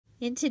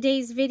In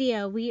today's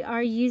video, we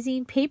are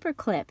using paper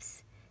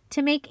clips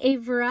to make a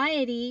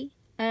variety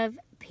of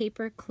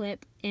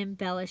paperclip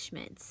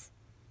embellishments.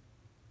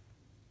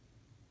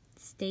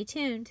 Stay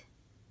tuned.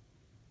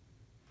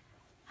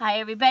 Hi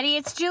everybody,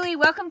 it's Julie.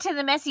 Welcome to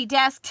the Messy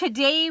Desk.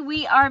 Today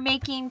we are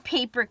making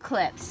paper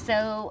clips.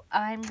 So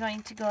I'm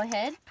going to go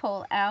ahead,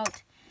 pull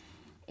out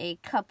a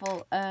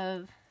couple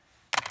of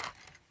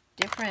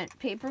different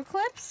paper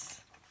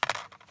clips.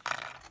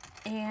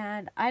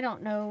 And I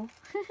don't know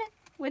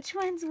which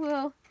ones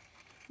we'll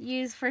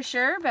use for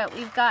sure, but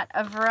we've got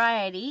a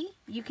variety.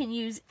 You can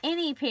use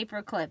any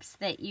paper clips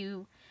that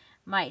you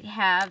might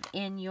have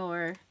in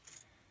your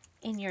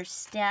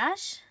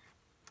stash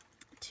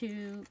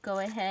to go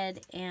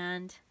ahead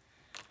and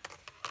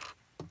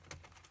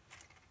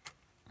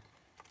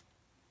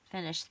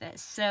finish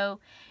this. So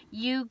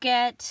you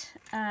get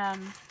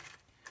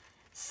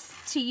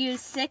to use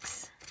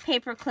 6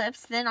 paper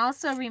clips. Then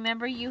also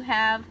remember you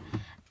have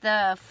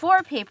the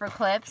 4 paper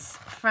clips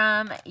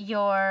from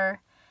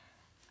your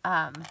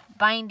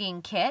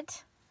binding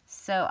kit.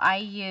 So I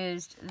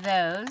used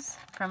those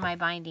from my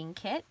binding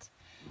kit.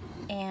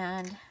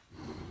 And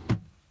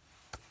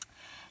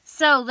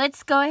so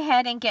let's go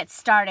ahead and get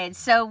started.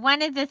 So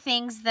one of the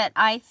things that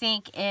I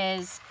think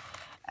is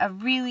a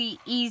really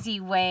easy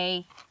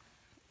way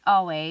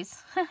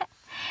always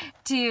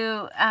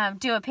to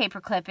do a paper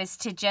clip is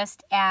to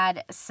just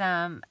add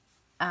some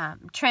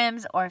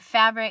trims or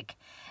fabric.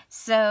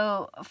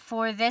 So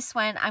for this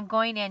one, I'm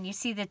going in, you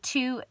see the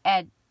two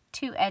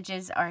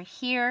edges are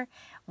here,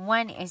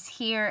 one is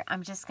here.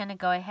 I'm just going to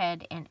go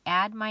ahead and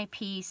add my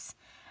piece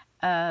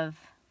of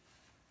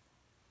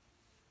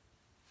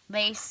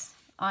lace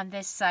on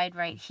this side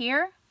right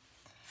here.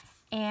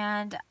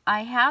 And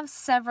I have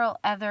several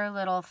other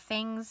little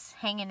things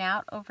hanging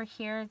out over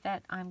here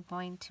that I'm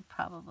going to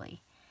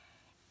probably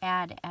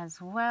add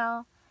as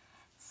well.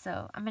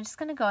 So I'm just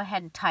going to go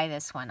ahead and tie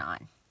this one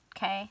on,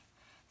 okay?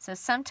 So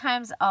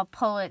sometimes I'll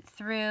pull it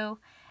through.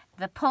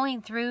 The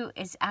pulling through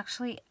is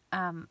actually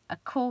a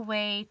cool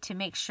way to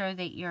make sure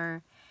that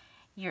your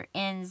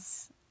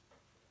ends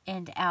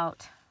end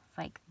out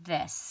like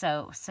this.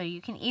 So you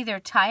can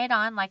either tie it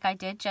on like I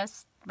did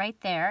just right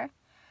there,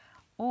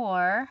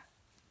 or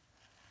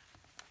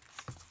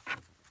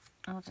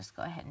I'll just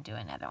go ahead and do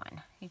another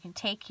one. You can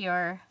take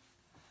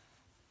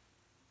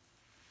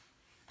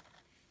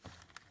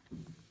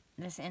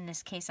in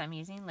this case I'm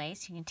using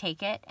lace. You can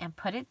take it and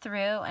put it through,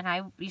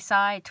 and you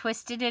saw I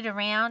twisted it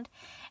around,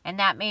 and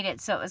that made it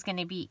so it was going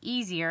to be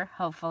easier,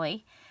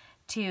 hopefully,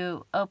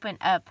 to open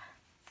up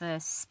the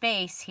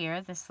space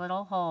here, this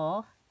little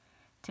hole,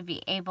 to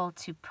be able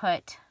to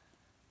put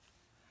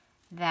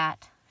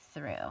that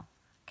through.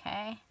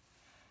 Okay,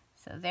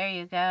 so there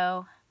you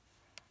go.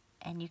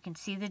 And you can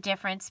see the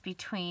difference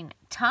between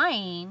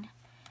tying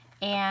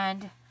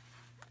and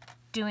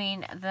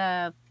doing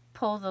the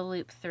pull the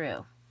loop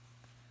through.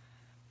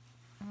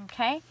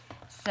 Okay,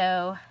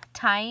 so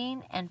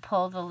tying and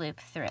pull the loop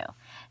through.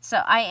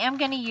 So I am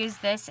going to use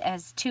this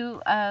as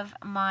 2 of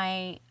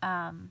my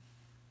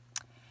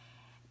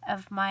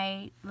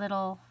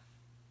little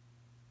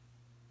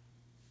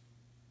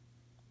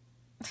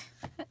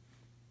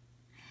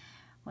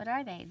what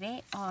are they?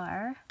 They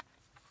are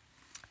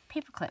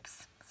paper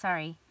clips.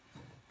 Sorry.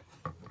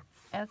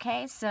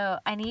 Okay, so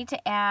I need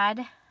to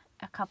add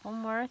a couple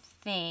more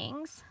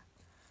things.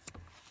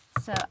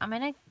 So I'm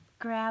going to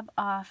grab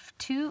off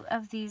 2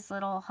 of these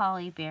little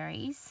holly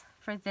berries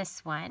for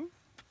this one.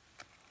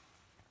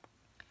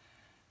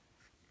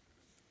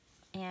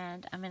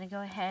 And I'm going to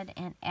go ahead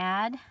and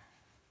add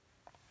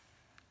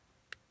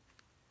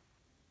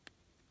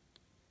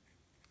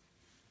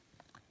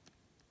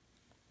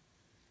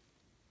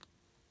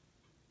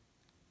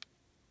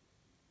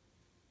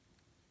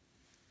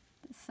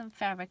some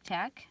fabric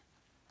tack.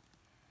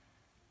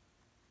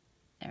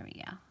 There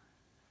we go.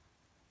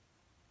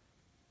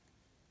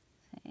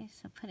 Okay,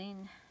 so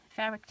putting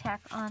fabric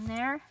tack on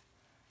there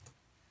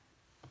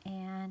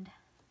and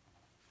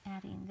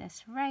adding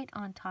this right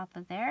on top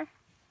of there.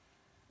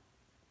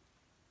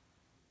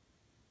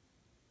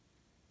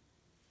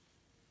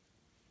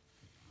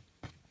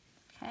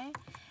 Okay,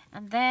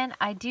 and then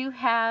I do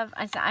have,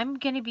 I'm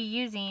going to be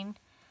using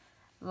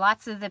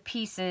lots of the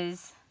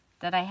pieces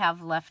that I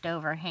have left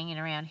over hanging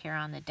around here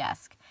on the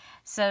desk.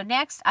 So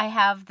next I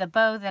have the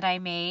bow that I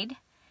made,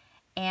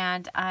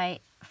 and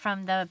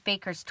from the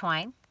baker's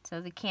twine, so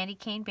the candy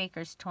cane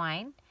baker's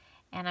twine,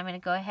 and I'm going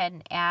to go ahead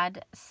and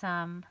add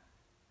some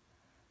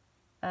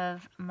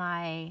of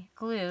my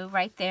glue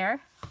right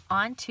there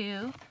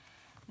onto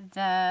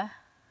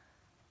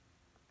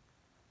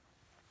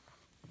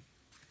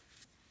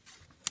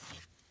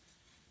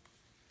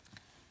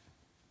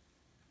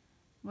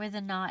where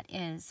the knot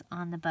is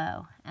on the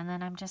bow, and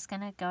then I'm just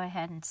going to go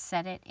ahead and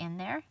set it in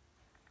there.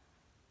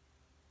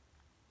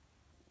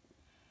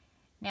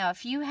 Now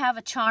if you have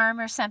a charm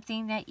or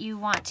something that you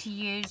want to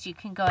use, you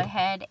can go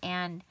ahead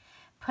and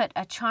put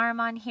a charm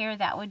on here.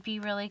 That would be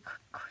really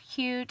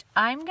cute.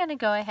 I'm going to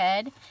go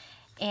ahead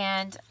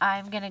and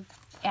I'm going to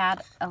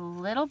add a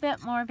little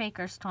bit more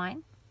baker's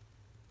twine.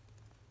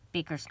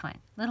 baker's twine.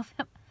 Little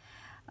bit.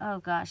 Oh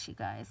gosh, you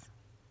guys.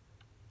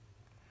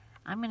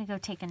 I'm going to go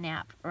take a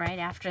nap right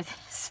after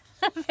this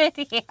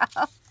video.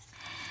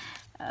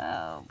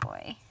 Oh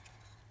boy.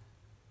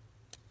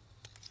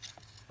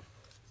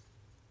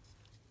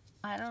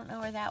 I don't know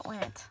where that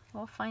went.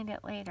 We'll find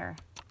it later.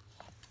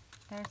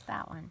 There's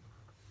that one.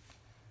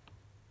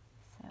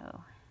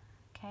 So,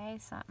 okay,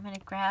 so I'm going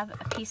to grab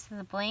a piece of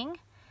the bling.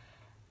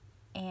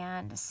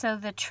 And so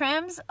the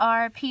trims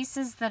are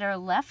pieces that are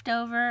left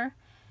over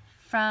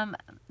from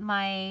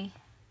my,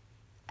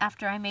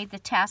 after I made the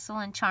tassel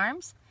and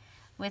charms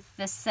with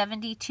the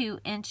 72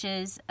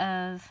 inches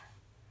of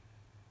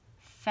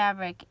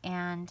fabric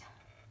and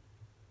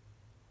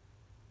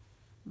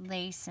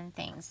lace and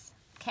things.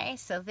 Okay,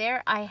 so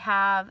there I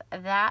have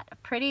that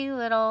pretty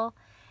little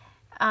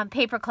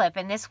paper clip,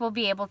 and this will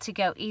be able to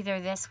go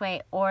either this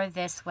way or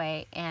this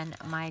way in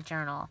my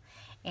journal.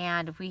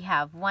 And we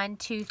have 1,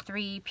 2,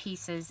 3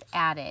 pieces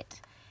added.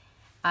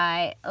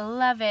 I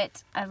love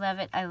it. I love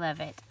it. I love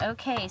it.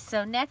 Okay,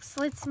 so next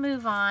let's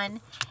move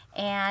on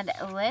and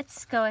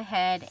let's go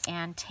ahead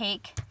and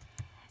take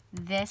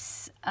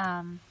this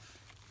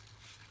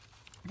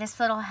this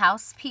little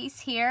house piece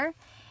here,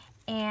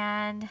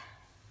 and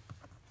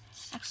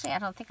actually I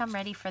don't think I'm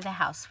ready for the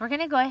house. We're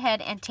going to go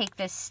ahead and take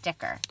this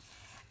sticker.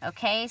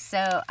 Okay,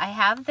 so I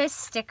have this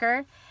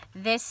sticker.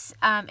 This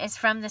is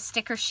from the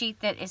sticker sheet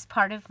that is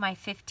part of my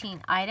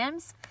 15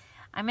 items.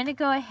 I'm going to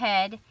go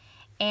ahead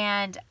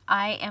and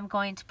I am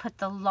going to put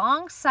the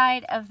long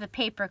side of the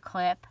paper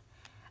clip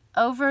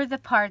over the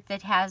part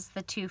that has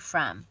the to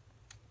from.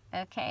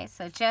 Okay,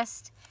 so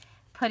just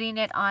putting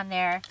it on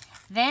there.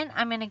 Then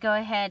I'm going to go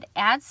ahead,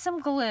 add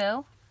some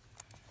glue.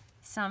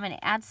 So I'm going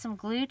to add some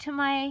glue to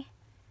my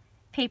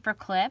paper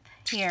clip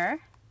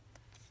here.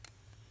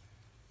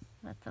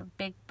 Let the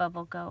big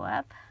bubble go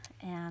up,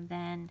 and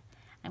then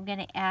I'm going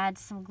to add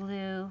some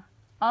glue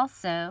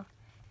also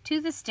to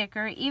the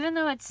sticker. Even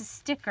though it's a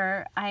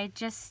sticker, I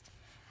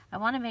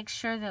want to make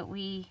sure that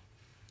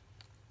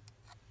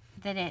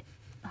it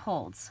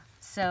holds.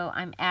 So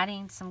I'm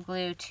adding some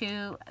glue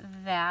to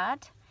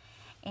that,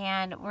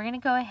 and we're going to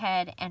go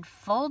ahead and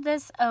fold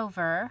this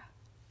over.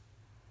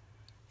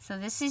 So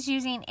this is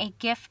using a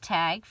gift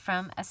tag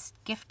from a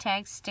gift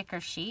tag sticker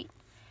sheet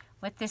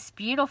with this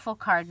beautiful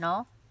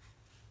cardinal.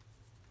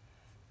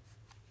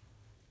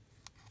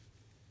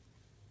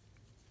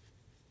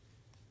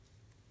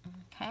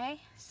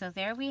 Okay, so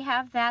there we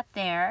have that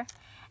there.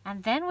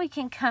 And then we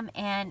can come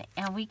in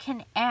and we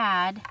can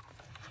add,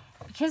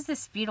 because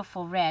this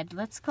beautiful red,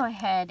 let's go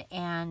ahead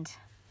and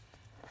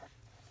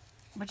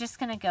we're just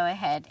going to go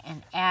ahead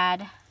and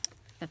add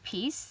the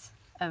piece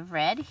of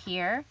red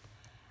here.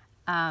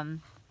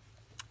 And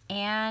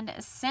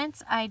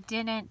since I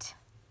didn't,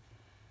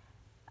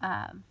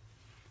 I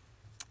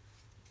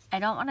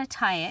don't want to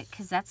tie it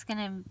because that's going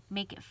to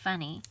make it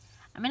funny.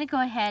 I'm going to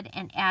go ahead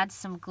and add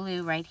some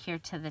glue right here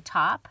to the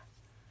top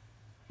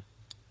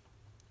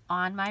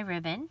on my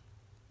ribbon.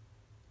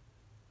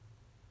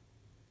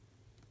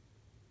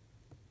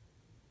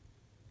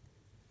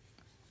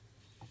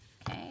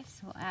 Okay,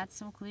 so we'll add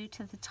some glue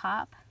to the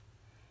top,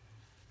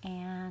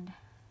 and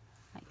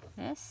like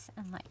this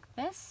and like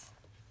this.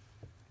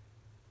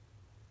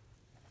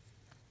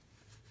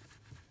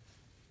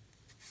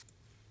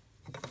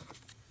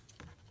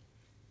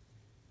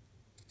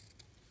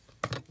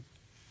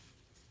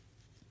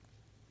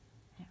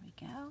 There we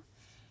go.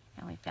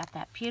 And we've got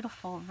that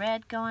beautiful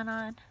red going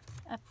on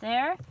up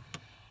there.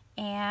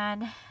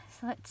 And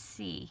so let's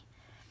see.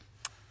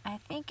 I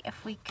think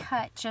if we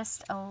cut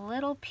just a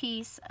little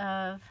piece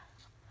of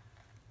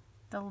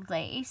the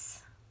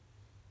lace,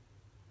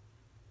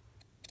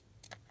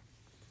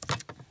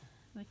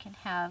 we can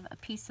have a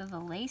piece of the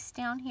lace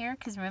down here,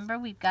 because remember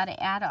we've got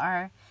to add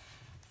our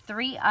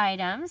 3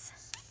 items.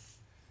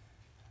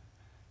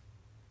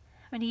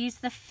 I'm going to use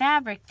the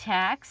fabric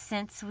tack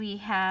since we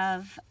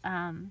have,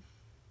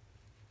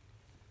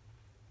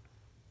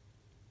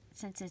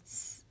 since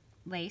it's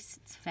lace,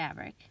 it's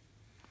fabric.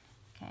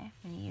 Okay,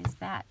 I'm going to use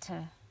that to,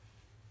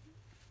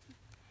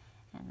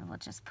 and then we'll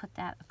just put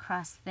that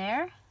across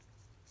there.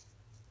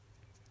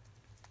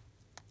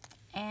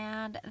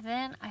 And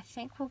then I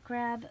think we'll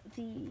grab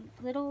the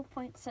little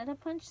poinsettia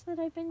punch that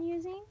I've been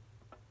using.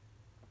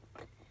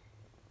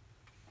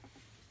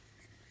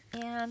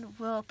 And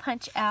we'll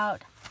punch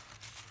out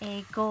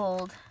a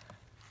gold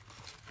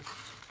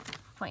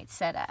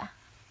poinsettia.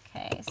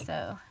 Okay,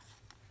 so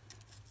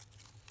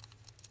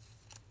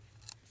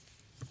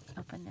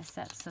open this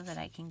up so that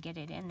I can get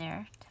it in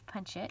there to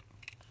punch it.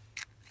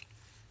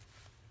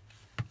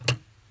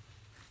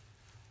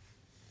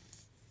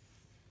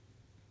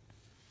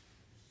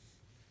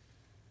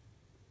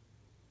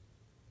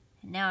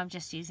 And now I'm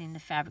just using the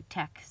fabric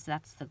tack because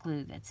that's the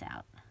glue that's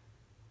out.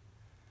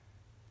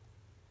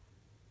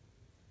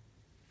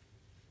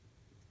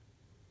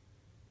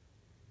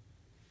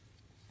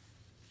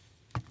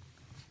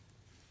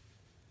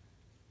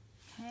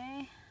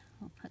 Okay,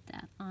 we'll put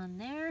that on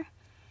there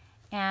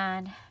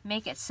and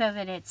make it so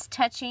that it's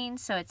touching,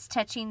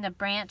 the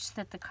branch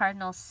that the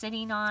cardinal's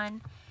sitting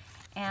on,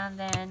 and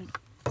then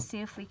see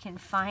if we can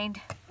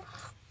find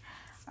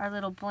our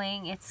little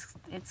bling. It's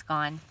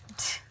gone.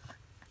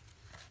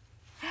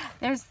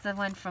 There's the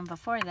one from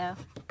before though.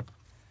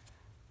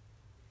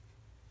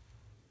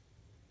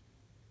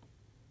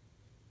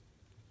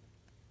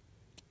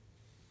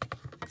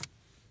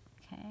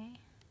 Okay,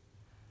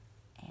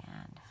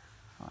 and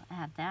we'll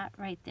add that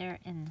right there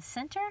in the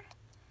center.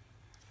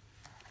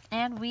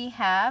 And we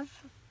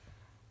have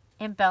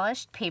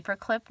embellished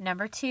paperclip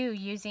number 2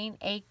 using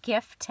a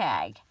gift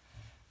tag.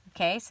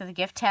 Okay, so the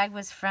gift tag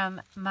was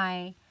from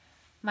my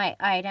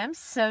items.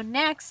 So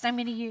next I'm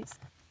going to use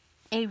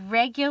a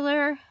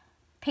regular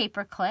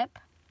paperclip,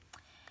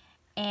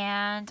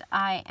 and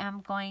I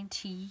am going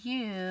to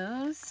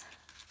use,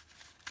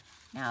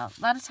 now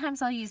a lot of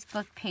times I'll use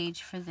book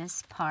page for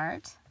this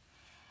part,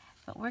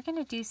 but we're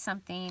going to do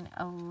something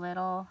a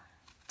little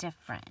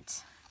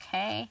different.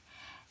 Okay,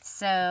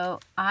 so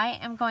I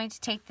am going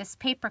to take this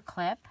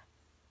paperclip,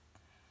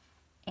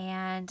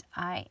 and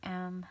I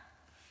am,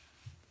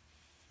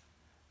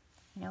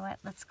 you know what,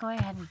 let's go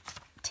ahead and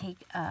take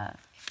a,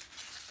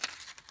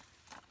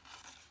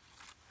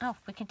 oh,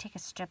 we can take a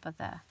strip of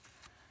the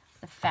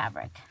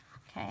fabric,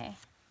 okay,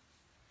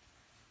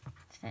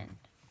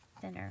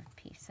 thinner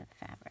piece of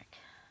fabric.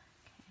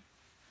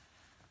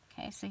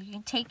 Okay, so you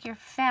can take your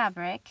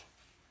fabric,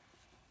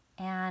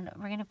 and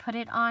we're going to put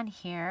it on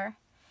here,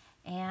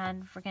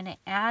 and we're going to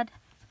add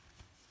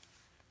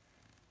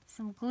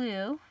some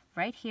glue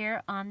right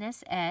here on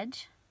this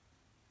edge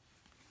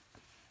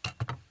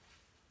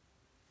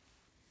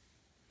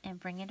and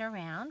bring it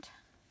around.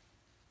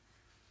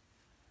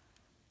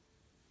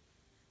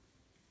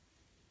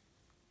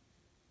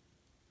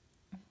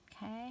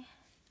 Okay,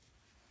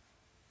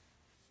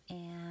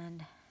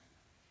 and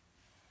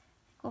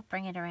we'll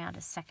bring it around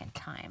a second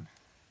time.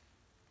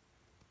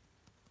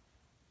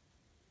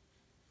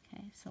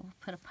 Okay, so we'll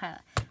put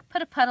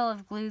a puddle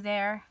of glue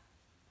there,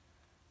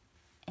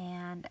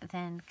 and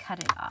then cut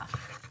it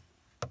off.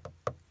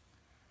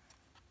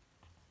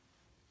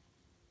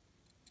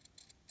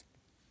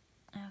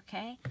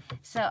 Okay,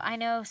 so I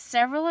know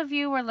several of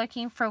you were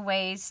looking for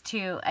ways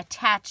to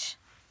attach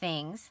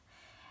things.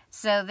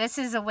 So this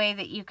is a way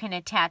that you can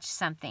attach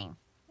something.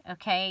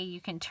 Okay,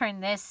 you can turn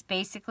this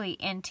basically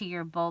into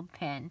your bulb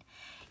pin.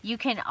 You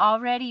can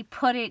already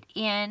put it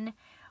in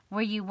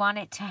where you want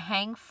it to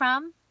hang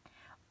from,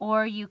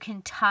 or you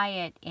can tie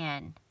it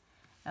in.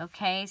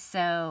 Okay,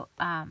 so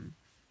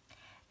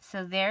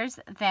so there's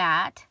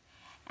that,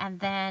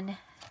 and then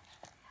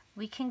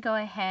we can go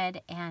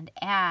ahead and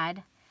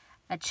add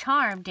a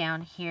charm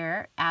down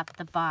here at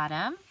the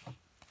bottom.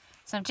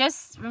 So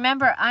just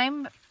remember,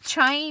 I'm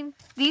trying,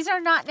 these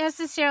are not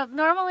necessarily,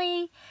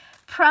 normally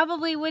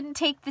probably wouldn't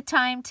take the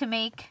time to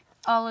make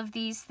all of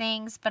these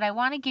things, but I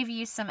want to give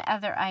you some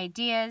other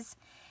ideas.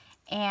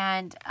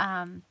 And,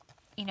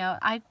 you know,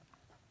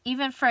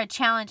 even for a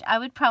challenge, I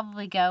would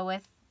probably go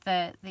with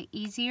the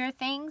easier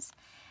things.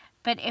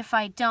 But if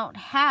I don't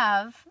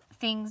have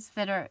things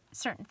that are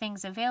certain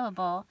things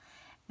available,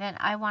 then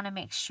I want to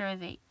make sure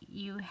that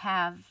you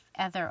have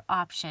other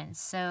options.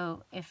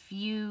 So if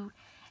you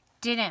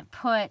didn't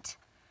put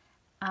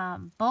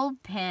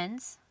bulb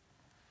pins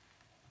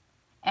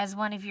as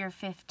one of your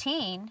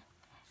 15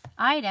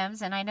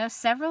 items, and I know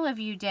several of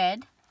you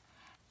did,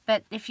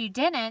 but if you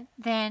didn't,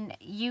 then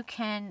you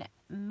can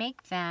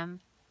make them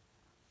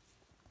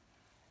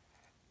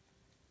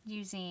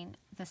using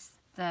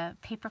the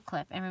paper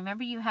clip. And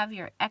remember, you have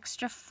your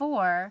extra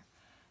 4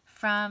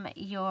 from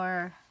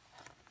your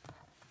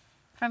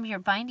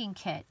binding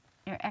kit,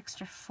 your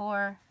extra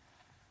 4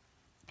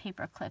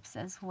 paper clips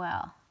as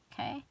well.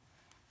 Okay,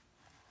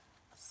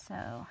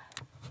 so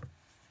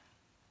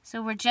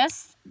we're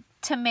just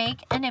to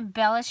make an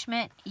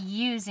embellishment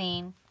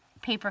using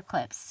paper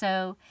clips.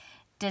 So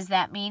does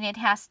that mean it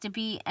has to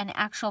be an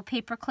actual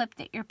paper clip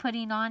that you're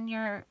putting on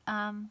your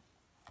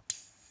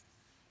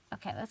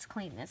okay, let's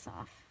clean this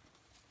off.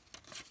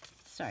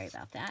 Sorry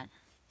about that.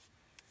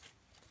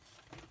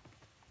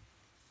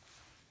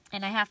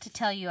 And I have to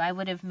tell you, I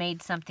would have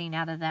made something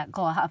out of that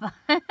glob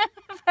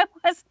if I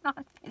wasn't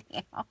on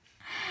video.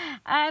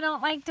 I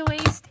don't like to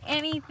waste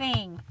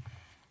anything.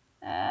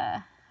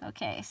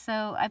 Okay,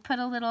 so I put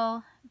a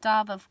little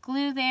daub of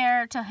glue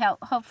there to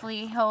help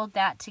hopefully hold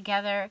that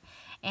together.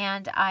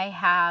 And I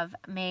have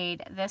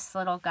made this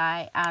little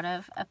guy out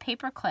of a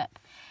paper clip.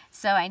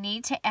 So I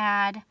need to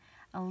add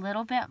a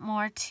little bit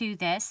more to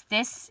this.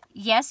 This,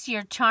 yes,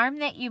 your charm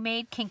that you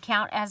made can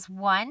count as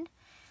 1.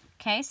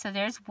 Okay, so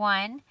there's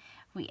 1.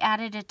 We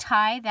added a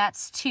tie,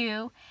 that's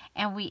 2,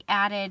 and we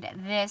added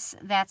this,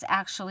 that's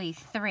actually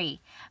 3.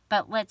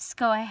 But let's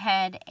go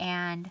ahead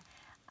and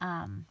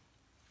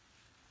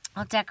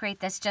I'll decorate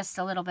this just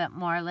a little bit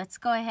more. Let's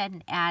go ahead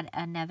and add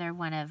another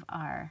one of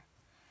our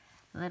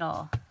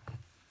little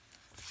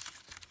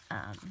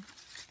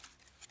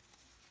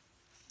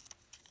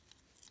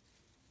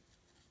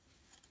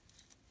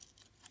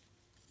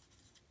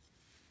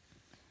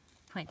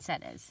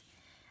poinsettias.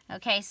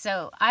 Okay,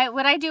 so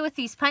what I do with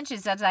these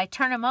punches is I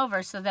turn them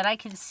over so that I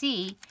can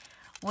see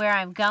where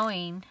I'm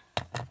going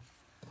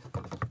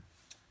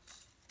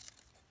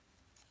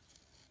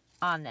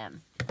on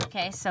them.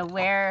 Okay, so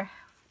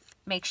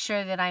make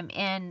sure that I'm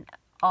in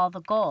all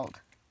the gold.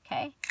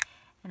 Okay,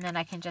 and then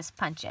I can just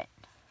punch it.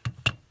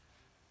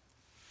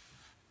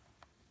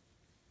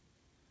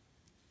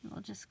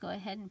 We'll just go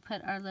ahead and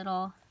put our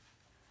little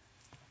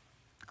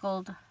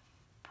gold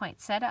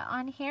poinsettia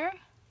on here.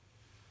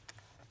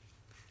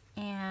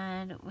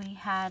 And we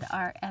had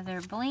our other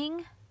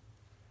bling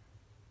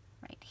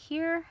right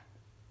here.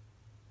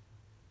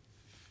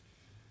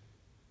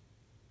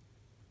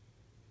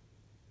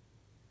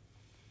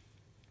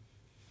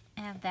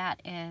 And that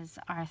is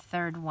our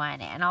third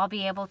one. And I'll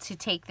be able to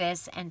take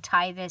this and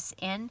tie this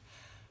in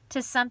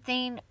to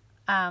something,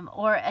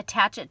 or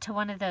attach it to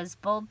one of those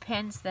bulb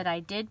pins that I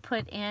did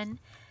put in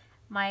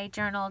my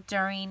journal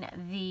during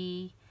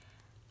the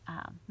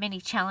mini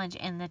challenge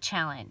in the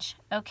challenge.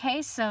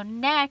 Okay, so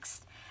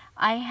next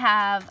I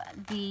have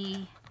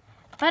the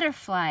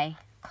butterfly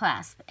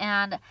clasp,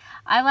 and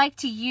I like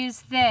to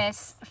use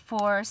this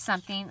for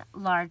something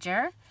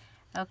larger.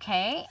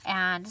 Okay,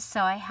 and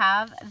so I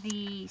have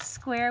the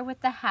square with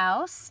the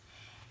house,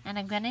 and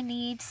I'm going to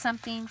need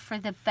something for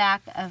the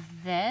back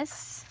of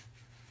this.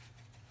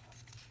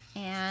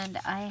 And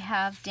I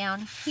have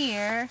down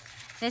here,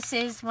 this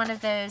is one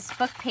of those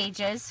book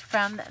pages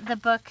from the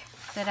book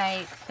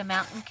that the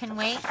Mountain Can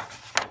Wait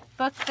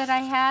book that I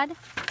had.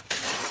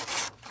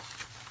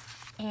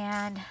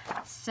 And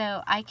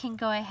so I can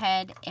go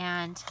ahead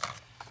and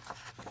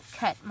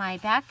cut my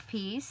back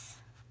piece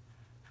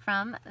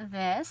from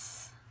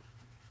this.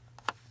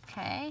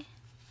 Okay.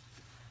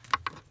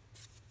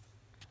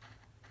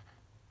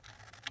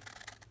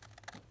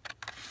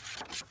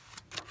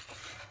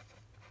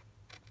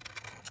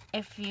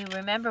 If you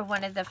remember,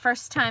 one of the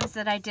first times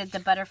that I did the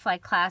butterfly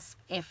clasp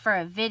for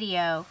a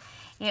video,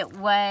 it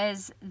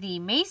was the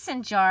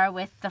mason jar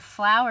with the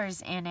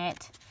flowers in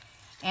it,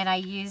 and I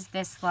used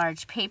this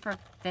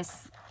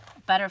this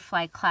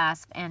butterfly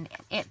clasp, and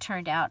it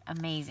turned out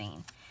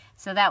amazing.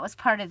 So that was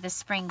part of the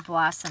Spring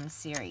Blossom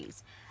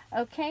series.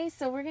 Okay,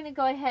 so we're going to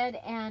go ahead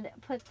and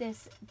put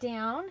this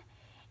down,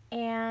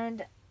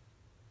 and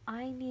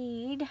I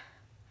need,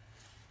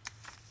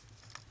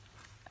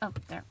 oh,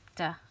 there,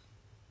 duh.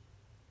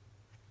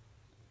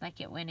 Like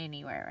it went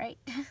anywhere, right?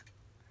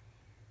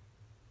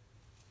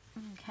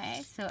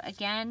 Okay, so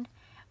again,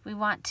 we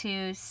want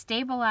to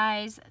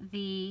stabilize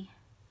the,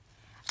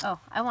 oh,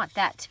 I want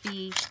that to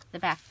be the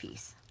back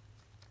piece.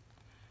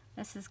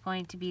 This is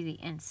going to be the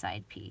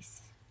inside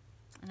piece.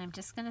 And I'm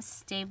just going to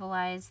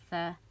stabilize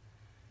the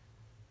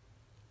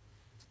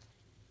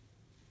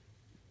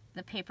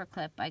paper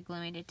clip by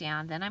gluing it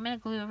down. Then I'm going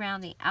to glue around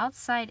the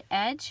outside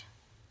edge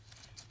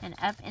and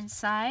up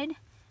inside,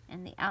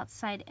 and the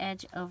outside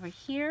edge over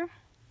here.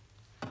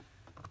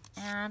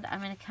 And I'm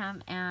going to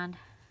come and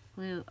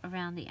glue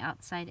around the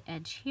outside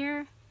edge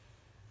here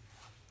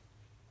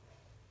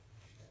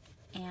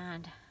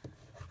and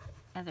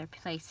other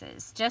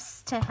places,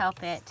 just to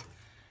help it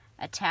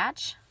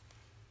attach.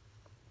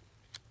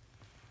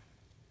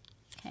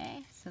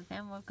 Okay, so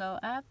then we'll go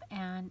up,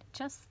 and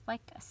just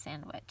like a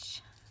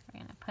sandwich, we're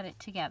going to put it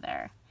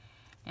together.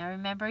 Now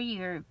remember,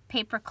 your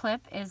paper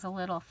clip is a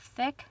little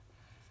thick,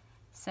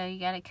 so you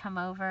got to come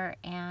over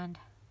and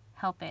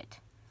help it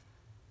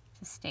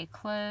to stay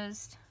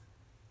closed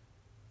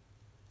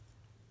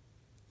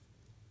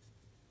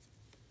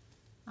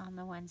on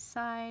the one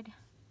side.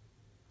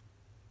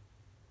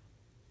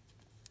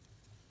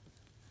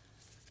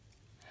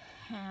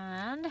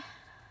 And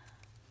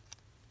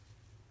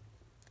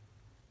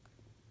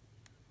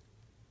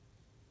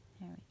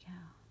there we go.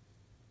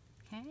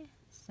 Okay,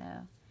 so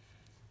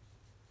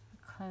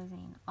we're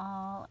closing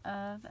all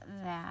of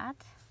that.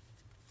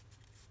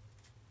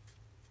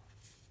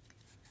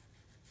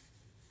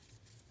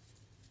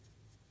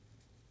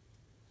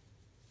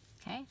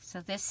 Okay,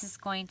 so this is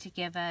going to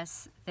give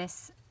us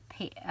this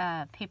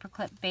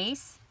paperclip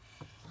base,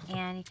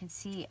 and you can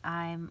see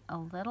I'm a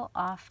little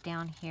off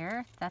down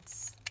here.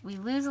 We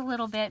lose a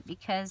little bit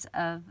because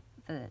of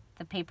the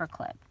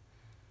paperclip,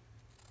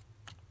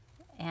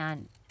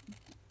 and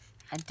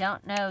I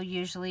don't know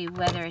usually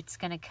whether it's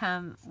going to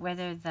come,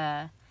 whether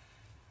the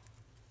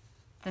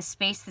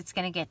space that's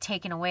going to get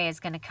taken away is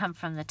going to come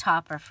from the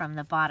top or from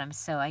the bottom,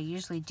 so I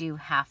usually do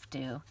have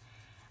to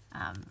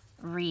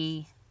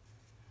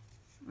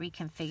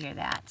reconfigure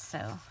that.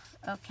 So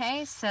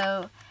okay,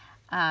 so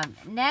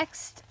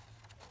next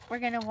we're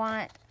going to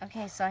want,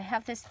 okay, so I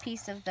have this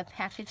piece of the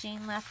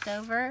packaging left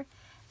over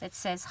that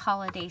says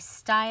holiday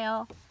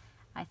style.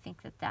 I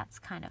think that that's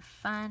kind of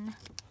fun,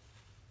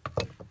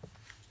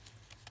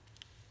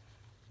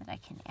 that I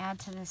can add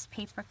to this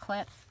paper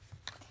clip.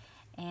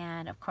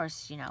 And of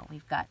course, you know,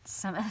 we've got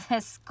some of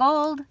this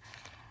gold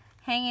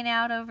hanging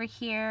out over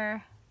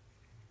here,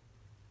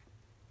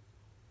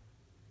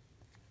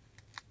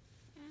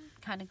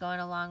 kind of going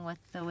along with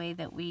the way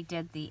that we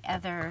did the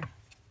other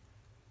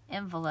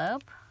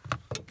envelope.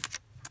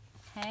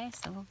 Okay,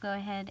 so we'll go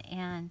ahead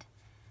and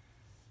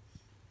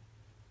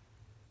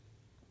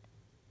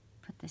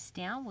put this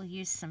down. We'll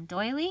use some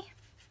doily.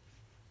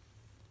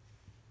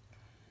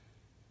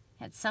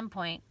 At some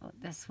point,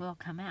 this will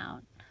come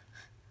out.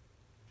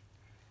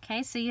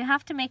 Okay, so you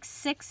have to make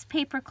 6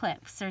 paper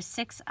clips or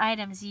 6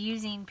 items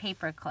using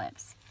paper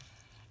clips.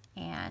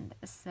 And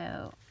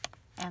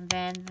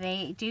then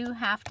they do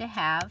have to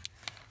have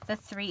the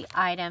 3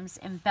 items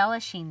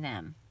embellishing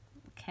them.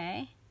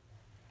 Okay,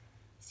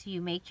 so you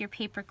make your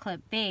paper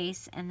clip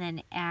base and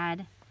then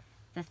add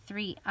the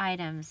 3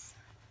 items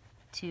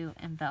to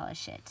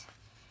embellish it.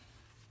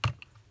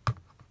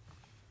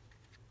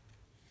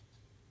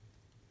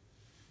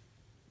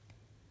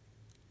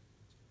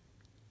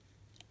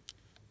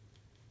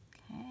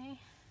 Okay,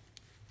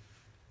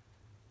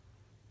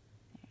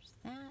 there's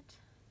that.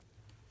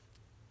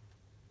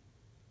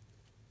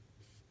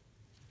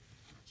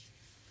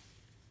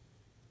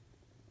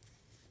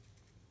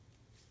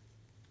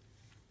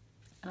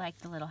 I like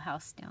the little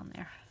house down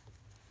there.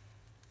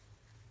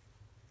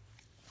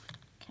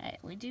 Okay,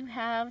 we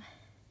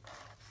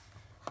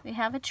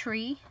have a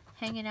tree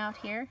hanging out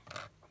here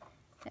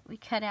that we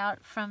cut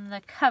out from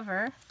the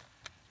cover.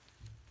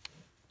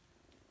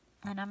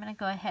 And I'm going to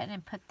go ahead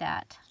and put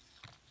that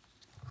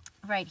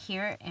right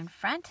here in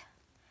front.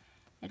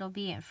 It'll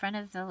be in front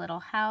of the little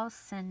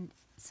house, and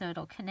so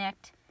it'll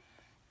connect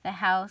the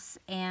house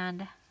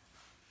and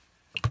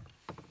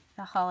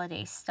the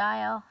holiday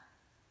style.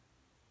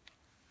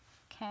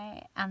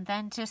 Okay, and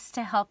then just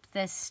to help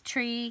this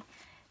tree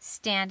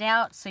stand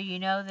out so you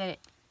know that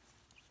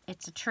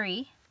it's a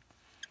tree,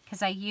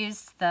 because I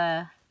used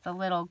the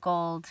little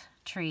gold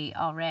tree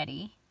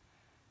already,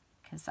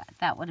 because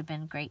that would have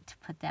been great to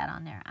put that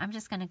on there. I'm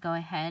just going to go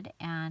ahead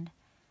and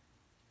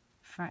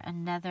for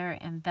another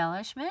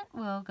embellishment,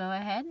 we'll go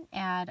ahead and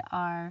add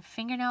our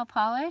fingernail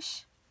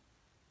polish.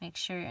 Make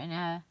sure you're in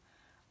a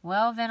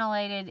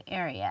well-ventilated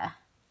area.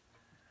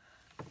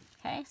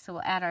 Okay, so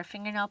we'll add our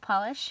fingernail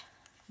polish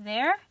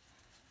there.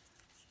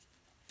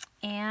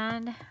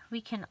 And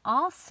we can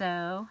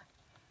also,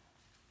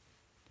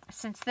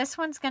 since this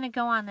one's going to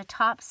go on the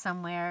top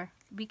somewhere,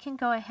 we can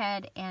go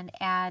ahead and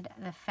add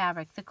the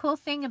fabric. The cool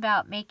thing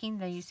about making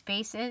these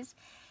bases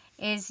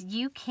is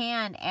you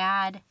can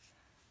add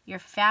your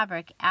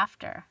fabric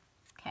after.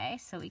 Okay,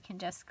 so we can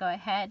just go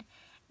ahead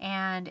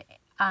and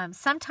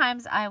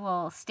sometimes I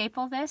will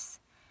staple this.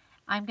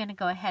 I'm going to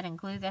go ahead and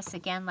glue this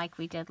again like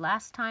we did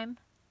last time.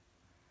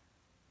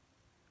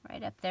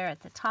 Right up there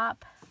at the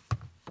top.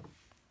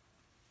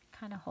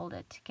 Kind of hold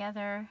it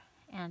together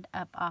and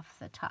up off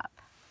the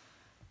top.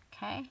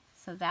 Okay,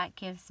 so that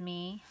gives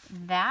me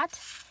that.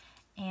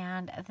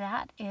 And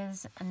that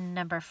is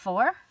number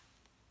 4.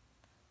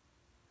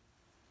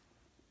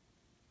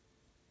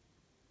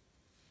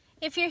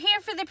 If you're here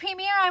for the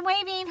premiere, I'm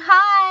waving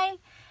hi.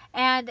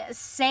 And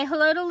say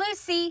hello to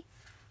Lucy.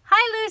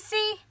 Hi,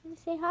 Lucy. Can you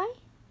say hi?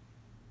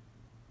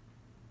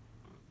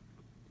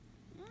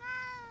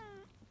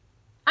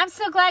 I'm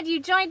so glad you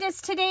joined us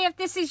today. If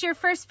this is your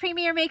first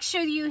premiere, make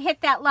sure you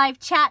hit that live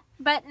chat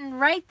button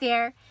right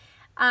there.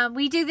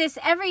 We do this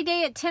every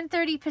day at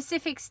 10:30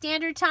 Pacific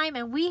Standard Time,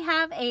 and we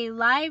have a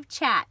live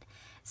chat.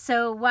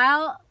 So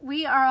while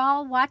we are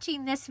all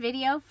watching this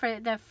video for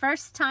the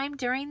first time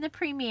during the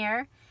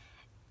premiere,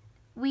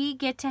 we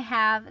get to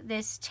have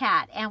this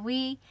chat, and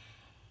we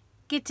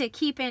get to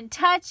keep in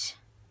touch,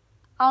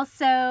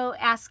 also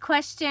ask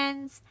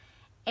questions,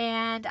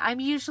 and I'm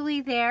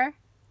usually there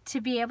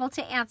to be able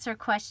to answer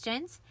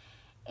questions,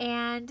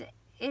 and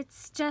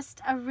it's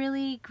just a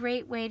really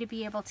great way to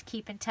be able to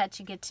keep in touch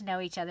and get to know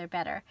each other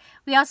better.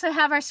 We also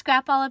have our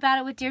Scrap All About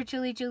It with Dear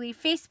Julie Julie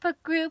Facebook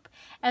group,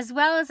 as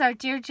well as our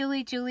Dear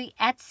Julie Julie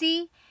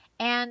Etsy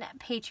and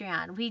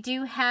Patreon. We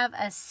do have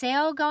a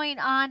sale going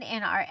on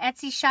in our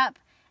Etsy shop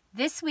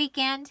this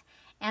weekend,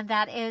 and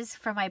that is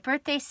for my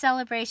birthday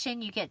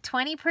celebration. You get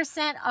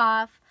 20%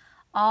 off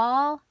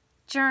all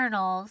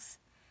journals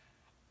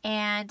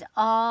and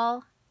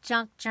all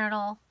junk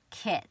journal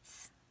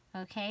kits.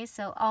 Okay,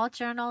 so all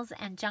journals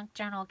and junk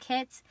journal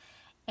kits.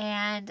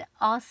 And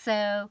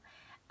also,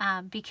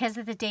 because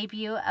of the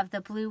debut of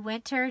the Blue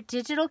Winter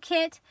digital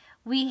kit,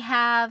 we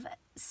have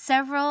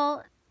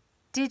several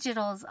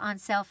digitals on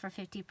sale for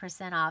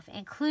 50% off,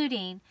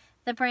 including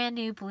the brand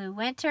new Blue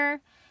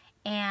Winter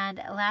and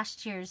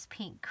last year's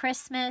Pink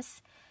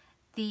Christmas,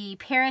 the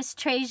Paris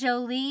Très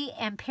Jolie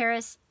and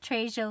Paris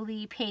Très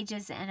Jolie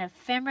pages and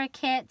ephemera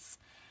kits,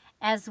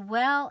 as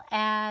well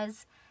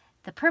as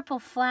the purple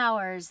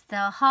flowers,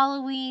 the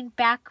Halloween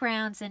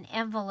backgrounds and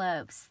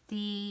envelopes,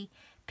 the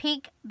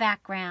pink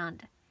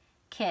background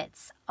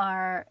kits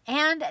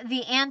and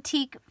the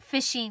antique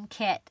fishing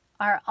kit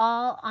are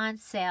all on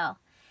sale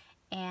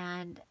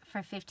and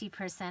for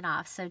 50%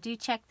 off. So do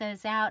check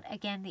those out.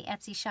 Again, the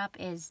Etsy shop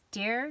is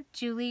Dear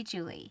Julie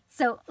Julie.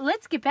 So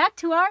let's get back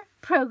to our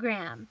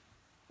program.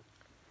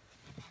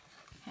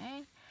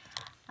 Okay.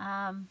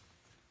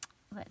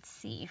 Let's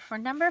see. For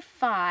number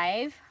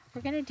 5,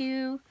 we're going to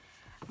do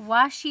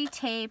washi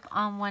tape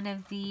on one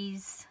of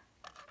these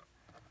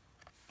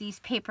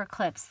paper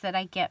clips that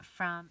I get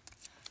from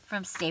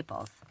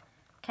Staples.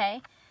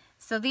 Okay,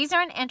 so these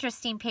are an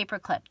interesting paper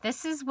clip.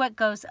 This is what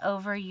goes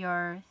over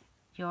your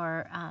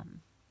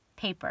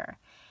paper,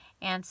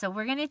 and so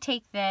we're going to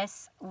take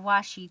this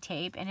washi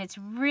tape, and it's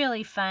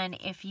really fun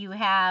if you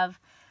have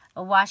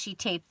a washi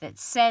tape that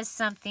says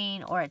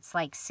something, or it's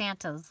like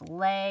Santa's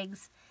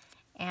legs,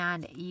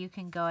 and you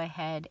can go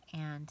ahead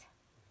and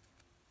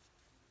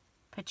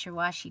put your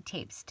washi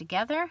tapes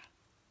together.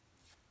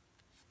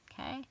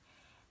 Okay,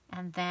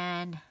 and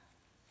then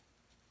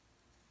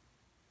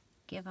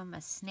give them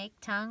a snake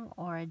tongue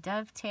or a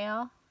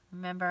dovetail.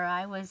 Remember,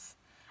 I was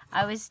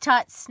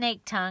taught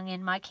snake tongue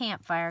in my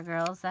campfire,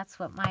 girls. That's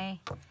what my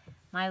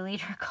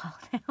leader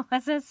called it,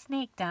 was a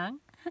snake tongue.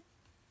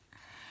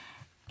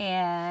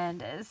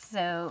 And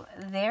so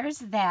there's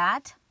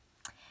that.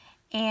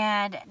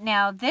 And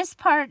now this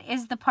part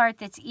is the part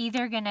that's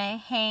either going to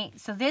hang.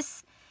 So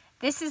this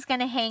is going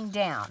to hang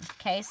down.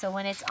 Okay, so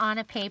when it's on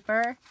a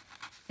paper,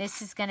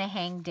 this is going to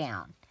hang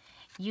down.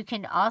 You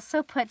can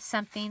also put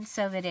something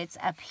so that it's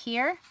up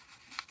here.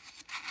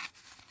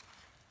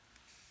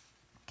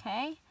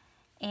 Okay,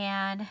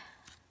 and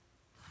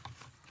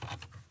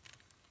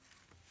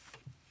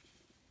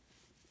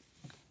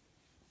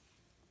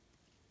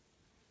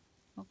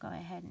we'll go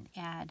ahead and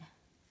add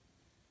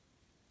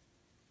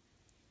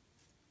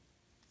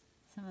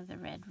some of the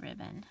red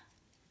ribbon.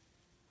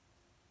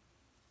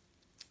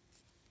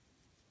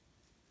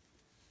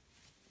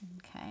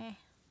 Okay.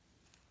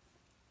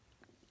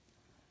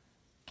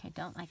 Okay,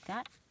 don't like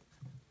that.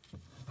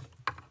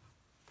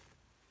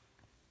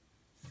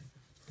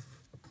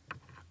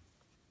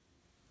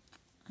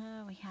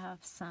 We have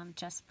some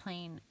just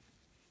plain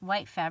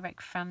white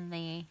fabric from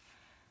the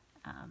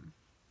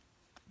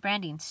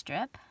branding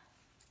strip.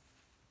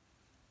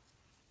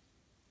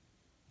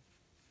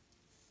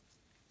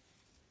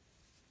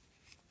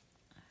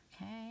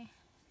 Okay,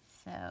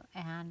 so,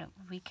 and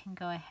we can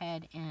go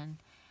ahead and,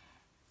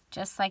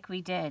 just like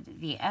we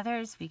did the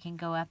others, we can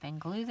go up and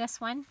glue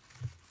this one.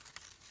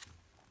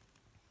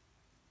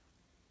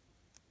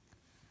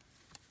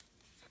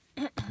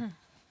 Okay.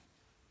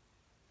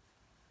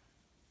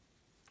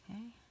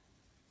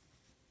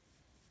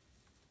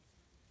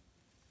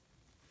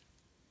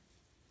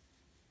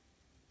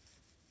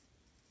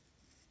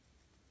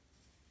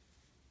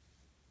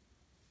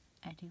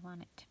 I do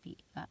want it to be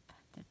up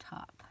the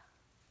top.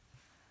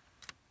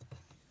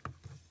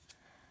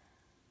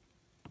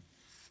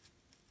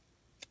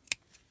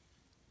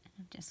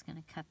 I'm just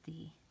going to cut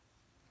the,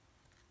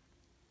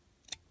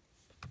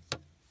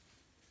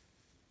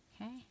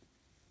 okay.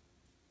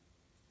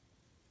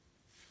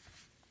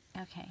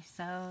 Okay,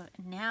 so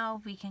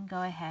now we can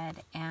go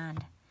ahead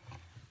and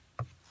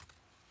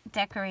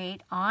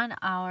decorate on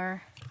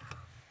our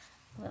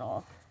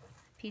little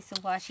piece of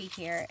washi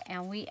here,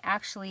 and we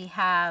actually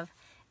have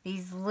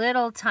these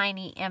little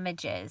tiny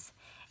images,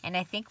 and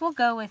I think we'll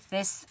go with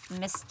this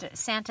Mr.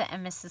 Santa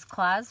and Mrs.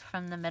 Claus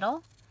from the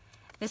middle.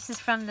 This is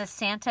from the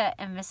Santa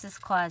and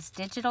Mrs. Claus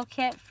digital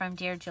kit from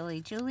Dear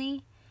Julie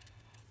Julie,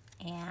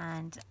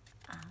 and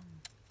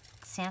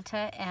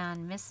Santa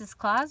and Mrs.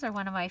 Claus are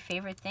one of my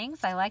favorite things.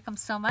 I like them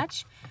so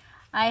much.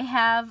 I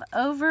have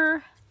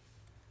over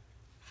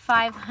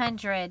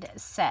 500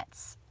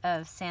 sets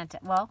of Santa.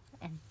 Well,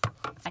 and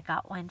I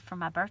got one for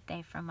my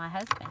birthday from my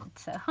husband,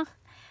 so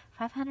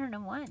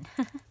 501.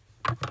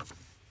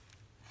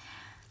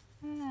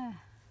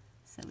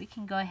 So we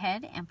can go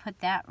ahead and put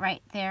that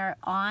right there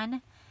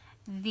on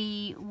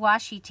the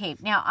washi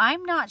tape. Now,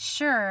 I'm not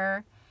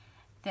sure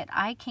that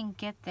I can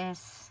get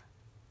this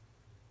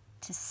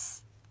to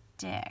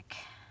stick.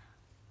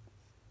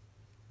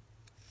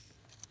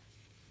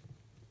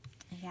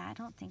 Yeah, I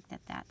don't think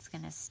that that's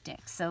going to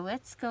stick. So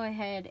let's go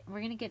ahead. We're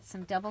going to get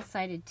some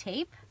double-sided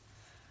tape.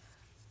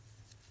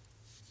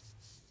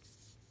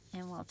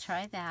 And we'll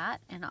try that.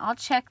 And I'll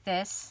check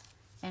this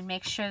and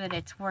make sure that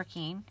it's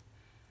working.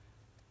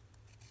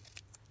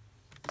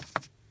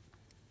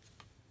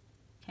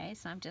 Okay,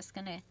 so I'm just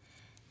going to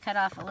cut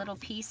off a little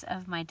piece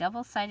of my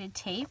double-sided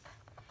tape.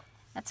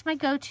 That's my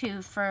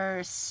go-to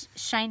for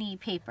shiny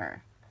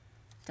paper,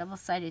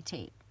 double-sided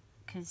tape,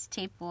 because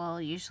tape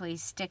will usually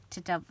stick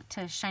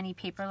to shiny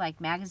paper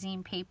like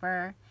magazine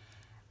paper,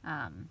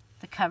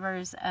 the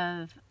covers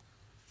of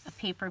a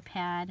paper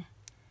pad.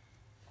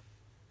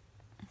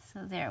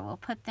 So there, we'll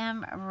put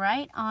them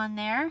right on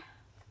there.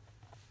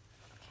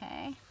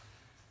 Okay.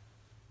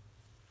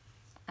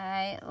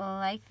 I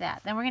like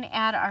that. Then we're going to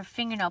add our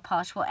fingernail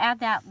polish. We'll add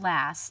that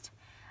last.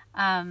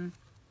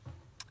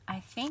 I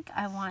think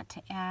I want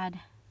to add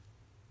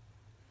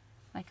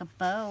like a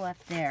bow up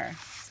there.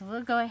 So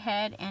we'll go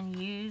ahead and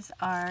use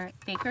our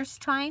baker's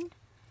twine.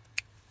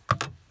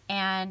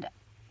 And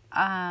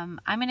I'm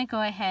going to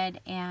go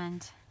ahead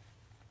and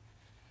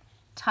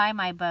tie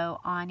my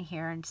bow on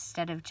here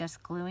instead of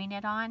just gluing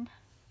it on.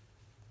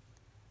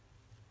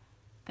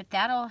 But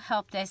that'll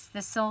help this.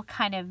 This will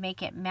kind of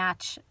make it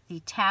match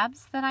the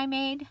tabs that I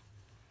made.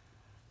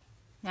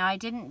 Now I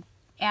didn't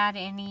add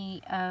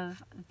any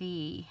of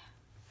the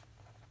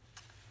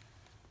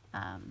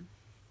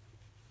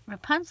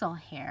Rapunzel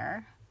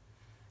hair,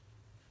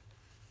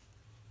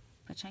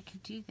 which I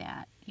could do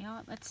that. You know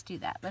what? Let's do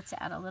that. Let's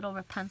add a little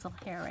Rapunzel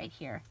hair right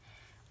here.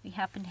 We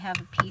happen to have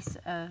a piece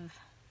of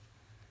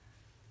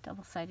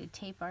double-sided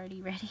tape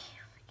already ready.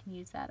 We can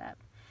use that up.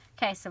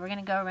 Okay, so we're going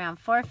to go around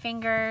 4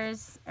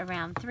 fingers,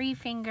 around 3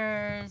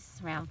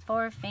 fingers, around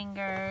 4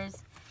 fingers.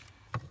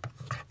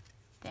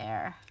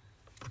 There.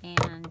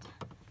 And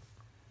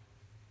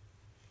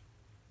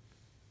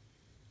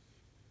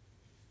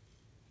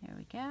here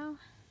we go.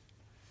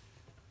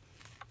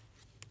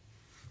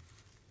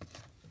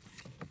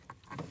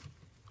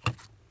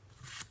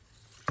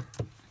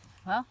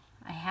 Well,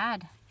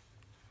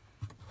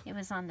 it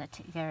was on the,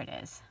 there it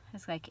is.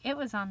 It's like it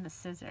was on the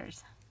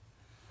scissors.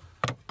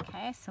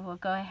 Okay, so we'll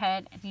go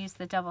ahead and use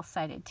the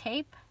double-sided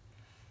tape.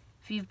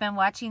 If you've been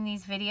watching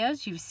these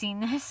videos, you've seen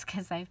this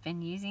because I've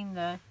been using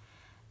the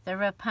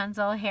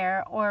Rapunzel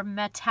hair or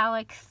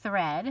metallic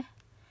thread.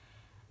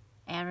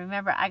 And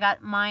remember, I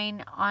got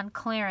mine on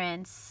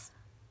clearance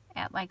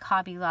at like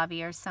Hobby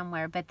Lobby or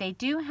somewhere, but they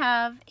do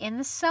have in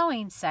the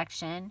sewing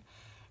section,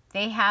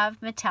 they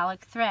have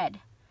metallic thread.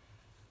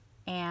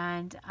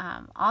 And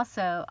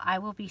also, I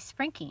will be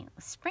sprinkling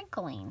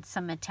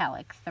some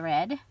metallic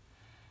thread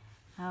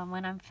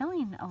when I'm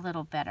feeling a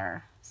little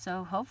better.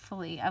 So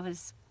hopefully, I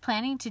was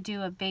planning to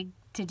do a big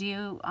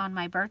to-do on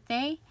my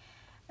birthday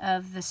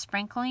of the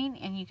sprinkling,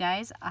 and you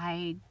guys,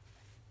 I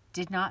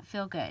did not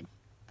feel good,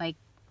 like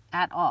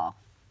at all.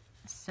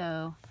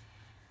 So,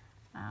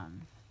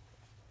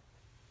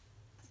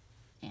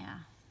 yeah.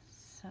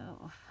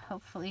 So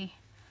hopefully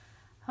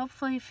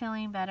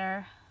feeling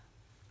better.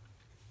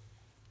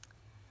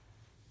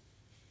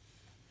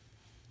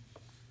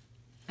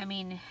 I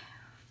mean,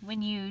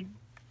 when you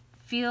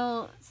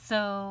feel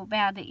so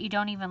bad that you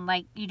don't even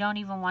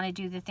want to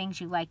do the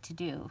things you like to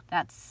do,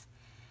 that's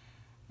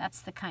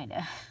the kind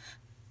of,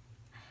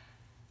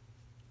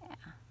 yeah.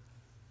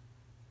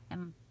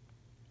 And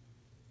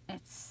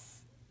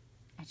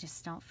I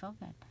just don't feel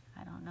good.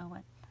 I don't know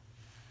what.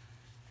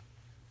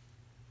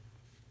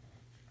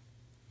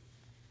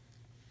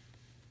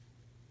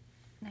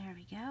 There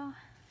we go.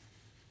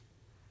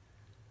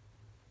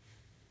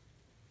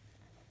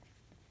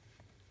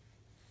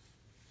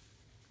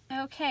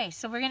 Okay,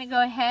 so we're going to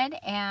go ahead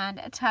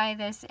and tie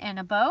this in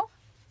a bow.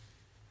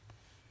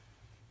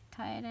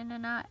 Tie it in a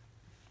knot.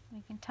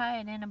 We can tie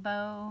it in a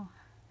bow.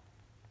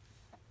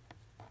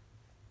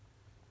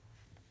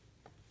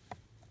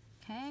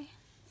 Okay,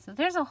 so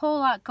there's a whole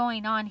lot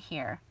going on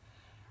here,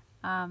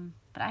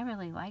 but I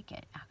really like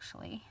it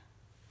actually.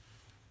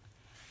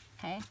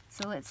 Okay,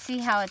 so let's see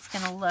how it's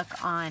going to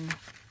look on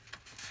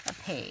a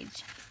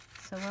page.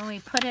 So when we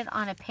put it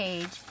on a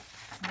page,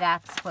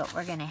 that's what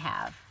we're going to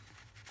have.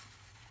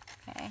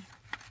 Okay.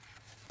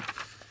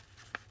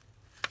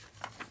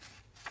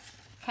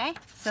 Okay,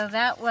 so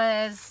that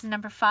was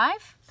number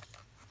 5,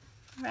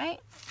 right?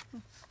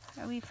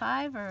 Are we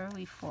 5 or are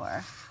we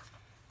 4?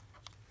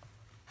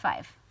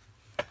 5.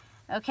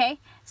 Okay,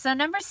 so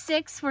number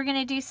 6, we're going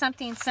to do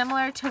something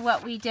similar to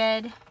what we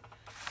did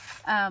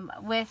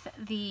with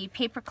the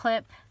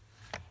paperclip,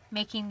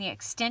 making the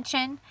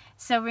extension.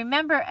 So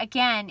remember,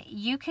 again,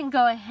 you can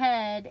go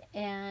ahead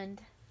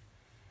and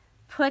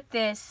put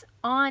this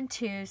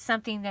onto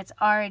something that's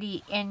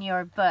already in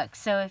your book.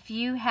 So if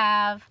you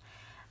have,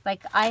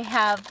 like I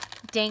have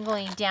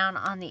dangling down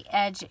on the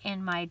edge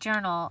in my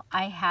journal,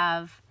 I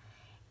have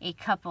a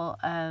couple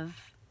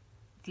of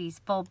these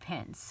bulb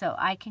pins. So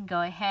I can go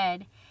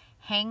ahead,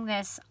 hang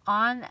this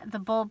on the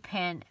bulb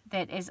pin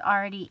that is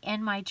already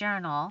in my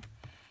journal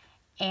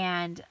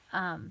and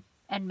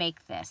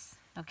make this,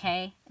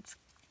 okay? It's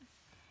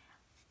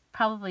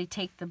probably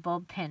take the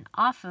bulb pin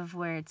off of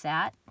where it's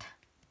at.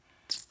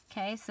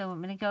 Okay, so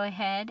I'm going to go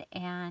ahead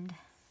and,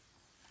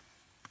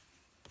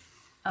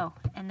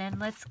 and then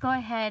let's go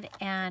ahead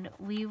and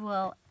we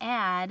will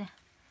add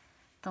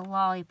the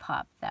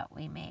lollipop that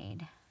we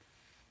made.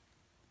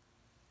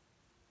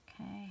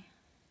 Okay.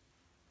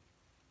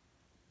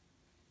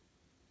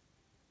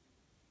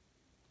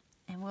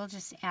 And we'll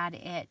just add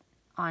it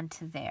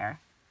onto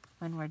there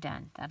when we're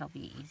done. That'll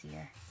be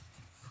easier.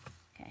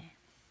 Okay.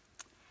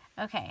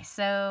 Okay,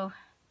 so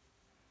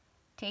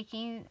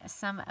taking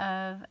some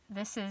of,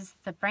 this is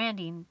the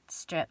branding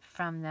strip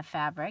from the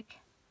fabric,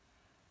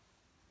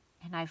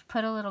 and I've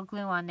put a little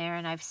glue on there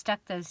and I've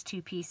stuck those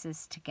 2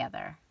 pieces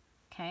together.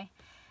 Okay,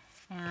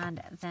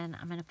 and then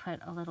I'm going to put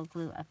a little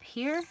glue up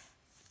here,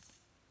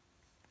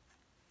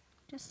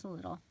 just a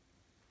little,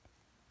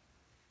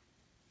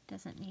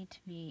 doesn't need to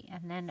be,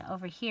 and then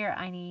over here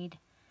I need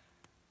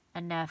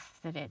enough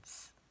that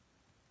it's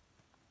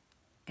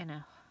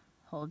gonna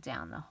hold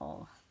down the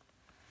whole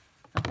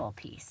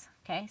piece.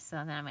 Okay, so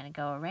then I'm going to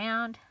go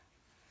around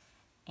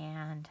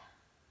and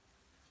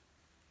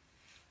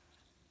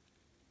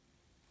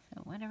so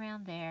it went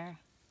around there,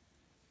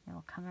 and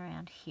we'll come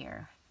around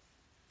here.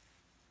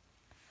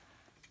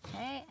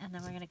 Okay, and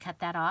then we're going to cut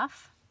that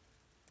off.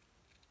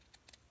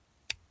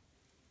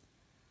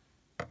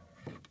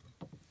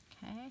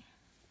 Okay.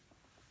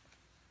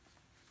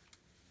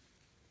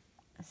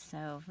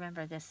 So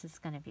remember, this is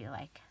going to be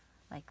like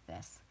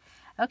this.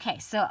 Okay,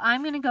 so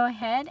I'm going to go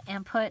ahead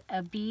and put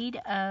a bead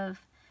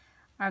of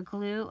our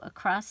glue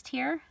across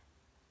here.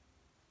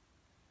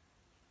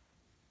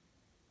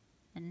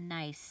 A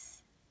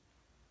nice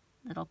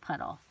little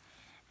puddle.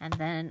 And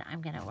then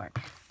I'm going to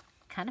work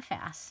kind of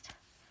fast.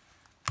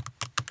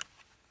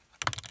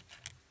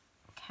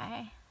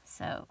 Okay,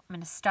 so I'm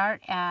going to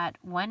start at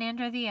one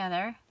end or the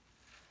other.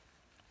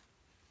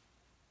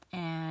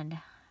 And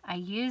I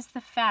use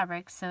the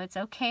fabric, so it's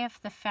okay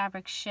if the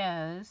fabric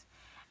shows.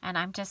 And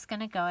I'm just going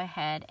to go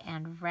ahead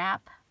and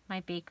wrap my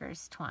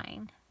baker's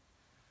twine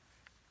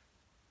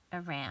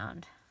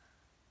around.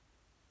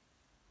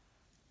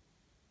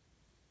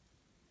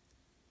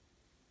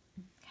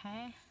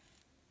 Okay.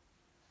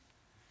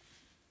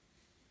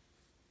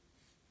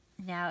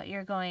 Now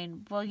you're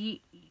going, well, you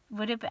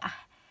would have,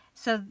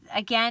 so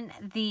again,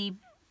 the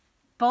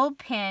bulb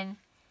pin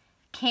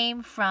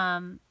came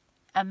from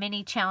a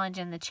mini challenge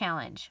in the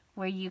challenge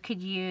where you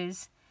could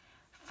use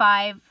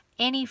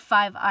any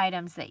five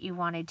items that you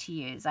wanted to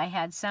use. I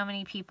had so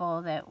many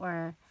people that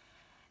were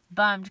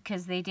bummed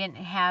because they didn't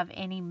have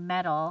any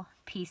metal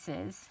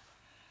pieces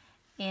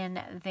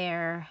in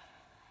their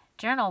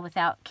journal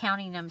without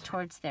counting them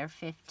towards their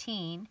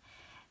 15.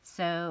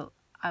 So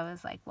I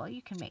was like, well,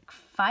 you can make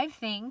 5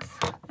 things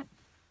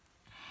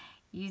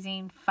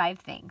using 5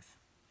 things.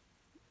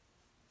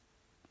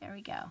 There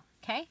we go.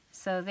 Okay,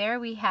 so there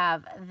we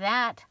have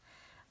that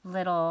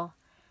little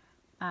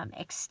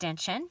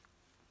extension.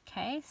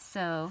 Okay,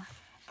 so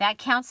that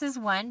counts as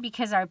 1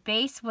 because our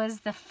base was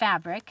the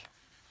fabric.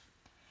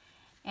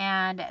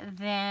 And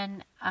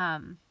then,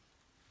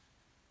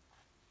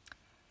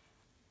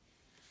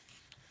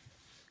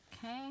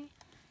 okay,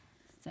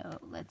 so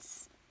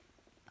let's,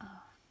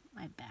 oh,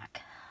 my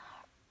back.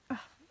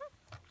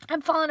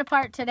 I'm falling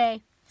apart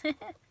today.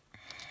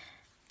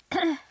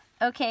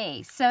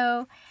 Okay,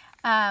 so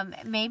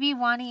maybe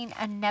wanting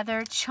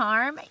another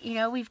charm. You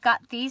know, we've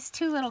got these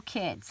 2 little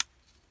kids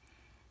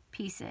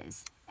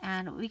pieces,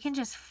 and we can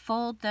just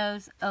fold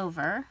those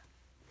over.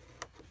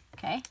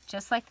 Okay,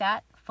 just like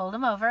that. Fold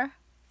them over.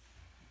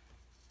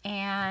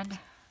 And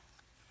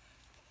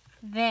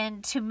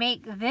then to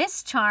make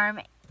this charm,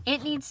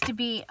 it needs to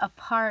be a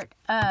part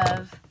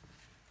of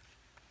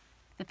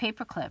the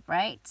paper clip,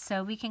 right?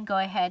 So we can go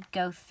ahead,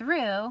 go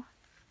through.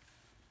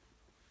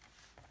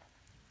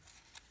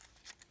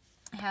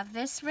 Have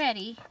this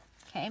ready.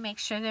 Okay, make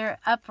sure they're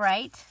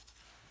upright.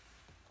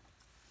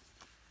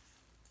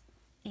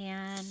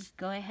 And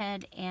go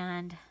ahead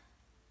and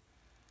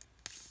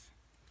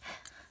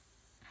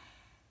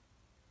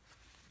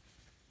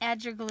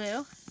add your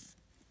glue.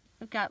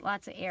 We've got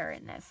lots of air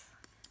in this.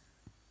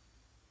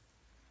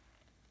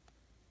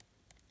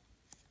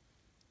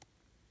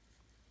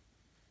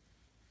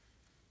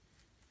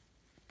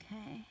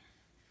 Okay.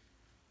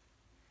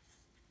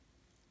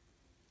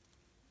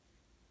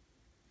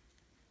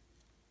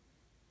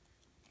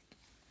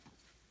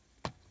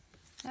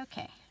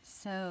 Okay,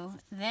 so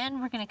then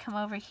we're going to come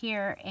over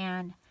here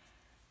and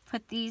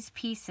put these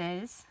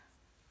pieces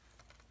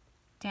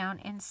down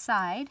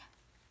inside,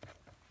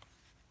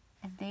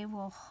 and they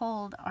will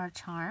hold our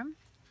charm.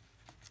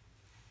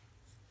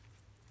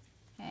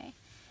 Okay,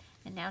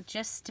 and now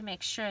just to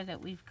make sure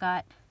that we've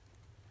got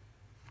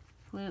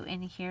glue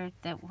in here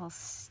that will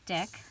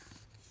stick.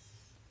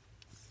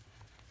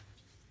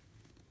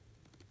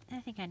 I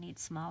think I need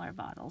smaller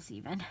bottles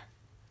even.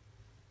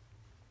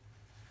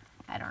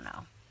 I don't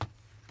know.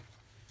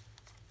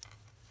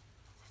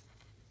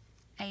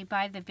 I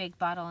buy the big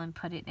bottle and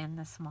put it in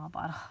the small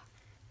bottle.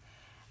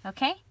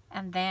 Okay,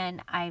 and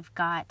then I've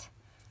got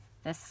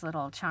this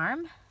little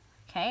charm.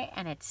 Okay,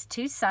 and it's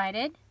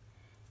 2-sided.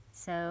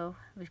 So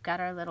we've got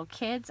our little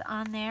kids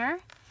on there,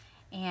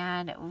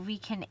 and we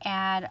can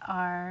add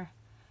our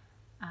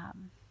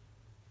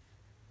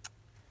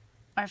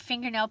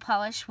fingernail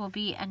polish will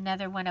be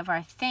another one of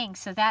our things.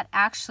 So that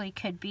actually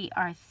could be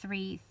our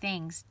 3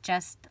 things,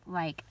 just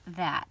like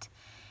that.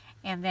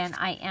 And then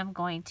I am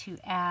going to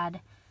add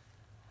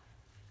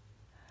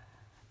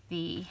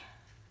the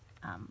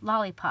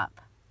lollipop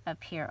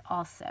up here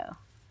also.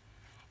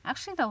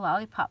 Actually, the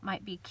lollipop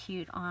might be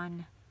cute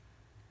on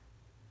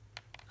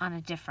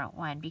a different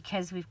one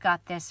because we've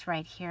got this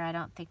right here. I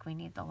don't think we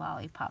need the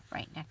lollipop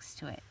right next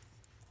to it.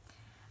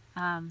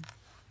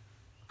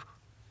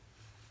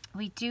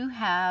 We do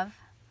have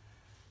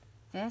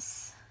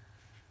this,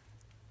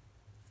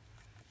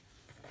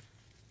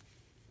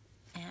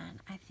 and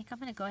I think I'm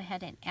going to go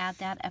ahead and add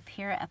that up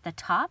here at the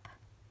top,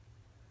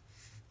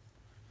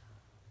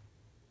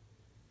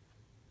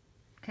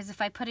 because if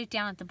I put it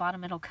down at the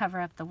bottom, it'll cover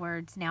up the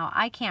words. Now,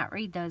 I can't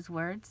read those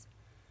words,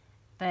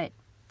 but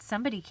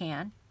somebody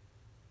can.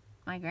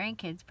 My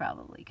grandkids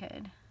probably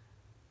could.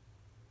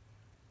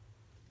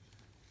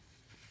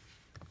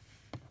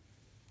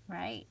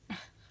 Right?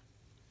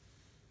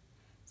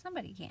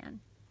 Somebody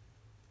can.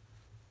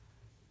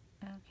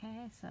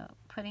 Okay, so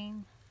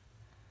putting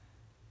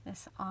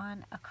this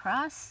on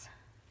across.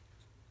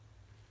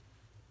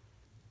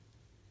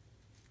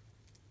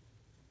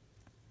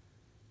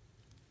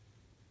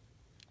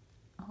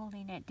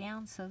 Holding it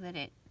down so that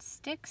it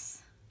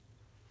sticks.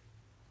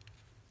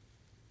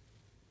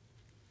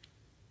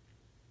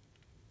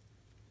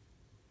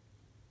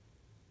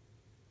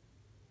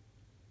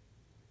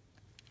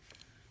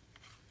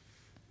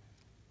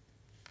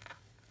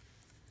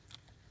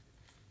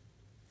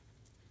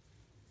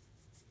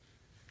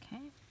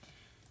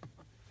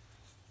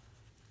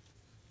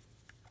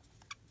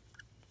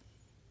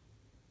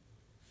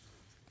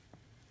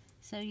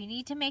 So you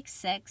need to make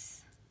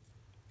 6,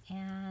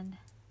 and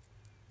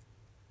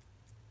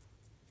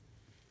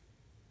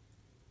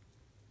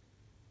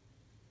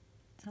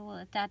so we'll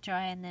let that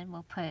dry, and then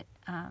we'll put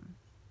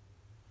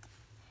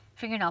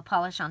fingernail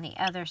polish on the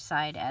other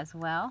side as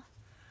well.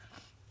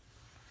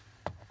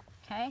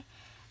 Okay,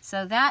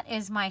 so that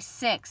is my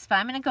 6, but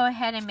I'm going to go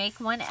ahead and make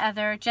one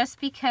other just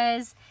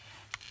because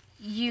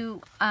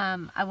you,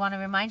 I want to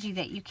remind you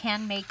that you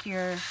can make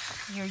your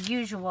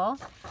usual.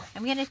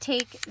 I'm going to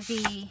take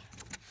the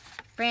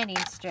branding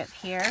strip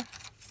here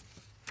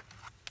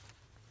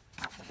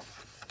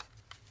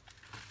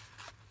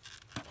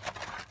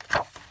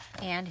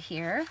and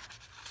here.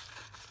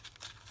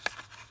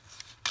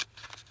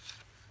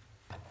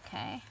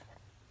 Okay.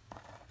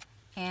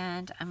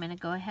 And I'm going to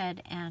go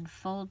ahead and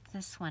fold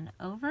this one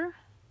over.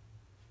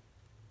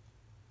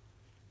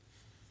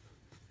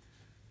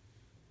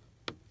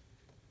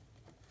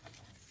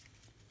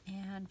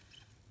 And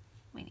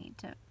we need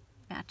to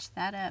match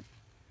that up.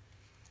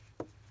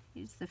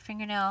 Use the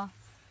fingernail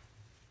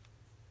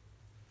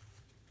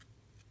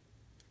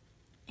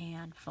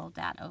and fold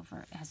that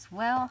over as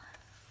well.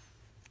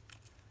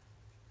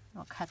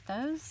 We'll cut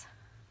those.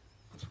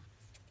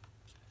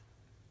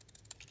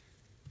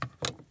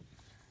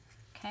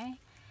 Okay.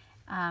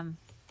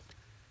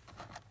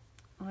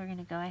 We're going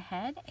to go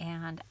ahead,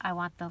 and I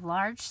want the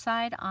large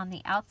side on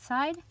the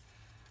outside.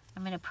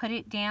 I'm going to put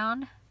it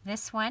down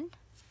this one.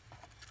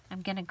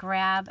 I'm going to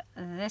grab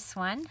this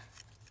one.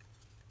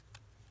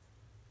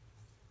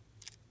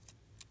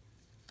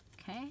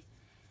 Okay,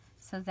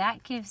 so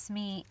that gives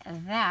me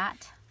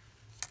that.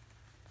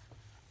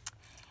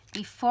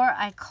 Before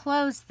I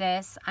close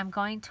this, I'm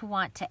going to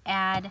want to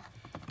add,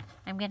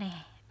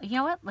 you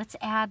know what, let's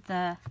add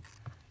the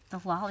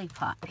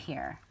lollipop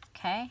here.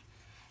 Okay,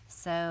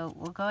 so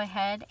we'll go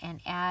ahead and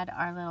add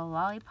our little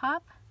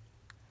lollipop.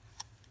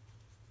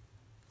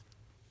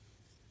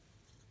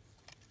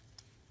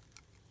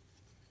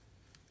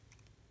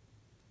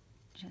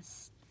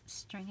 Just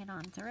string it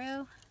on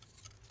through.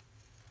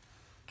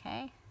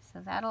 Okay, so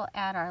that'll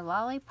add our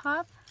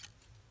lollipop.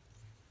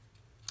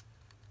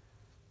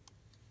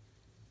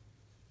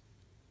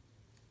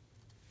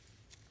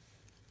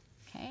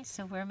 Okay,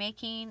 so we're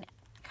making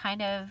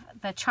kind of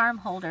the charm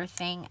holder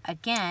thing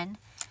again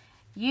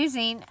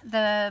using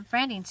the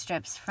branding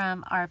strips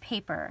from our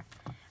paper,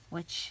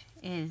 which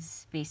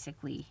is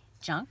basically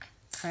junk,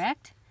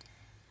 correct?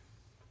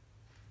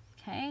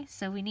 Okay,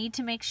 so we need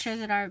to make sure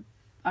that our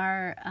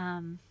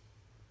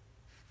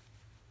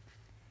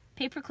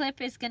paper clip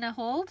is going to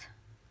hold.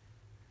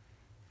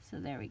 So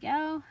there we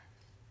go.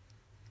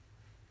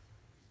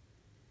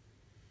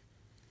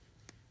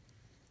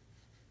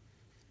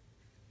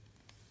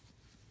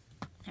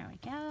 There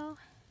we go.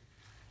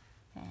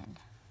 Then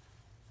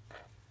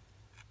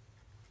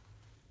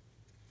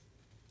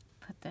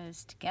put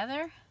those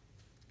together.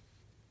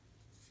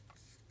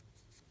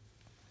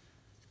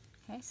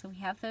 Okay, so we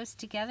have those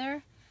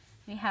together.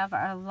 We have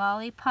our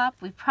lollipop.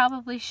 We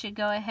probably should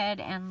go ahead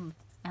and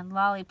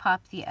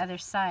lollipop the other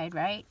side,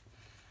 right?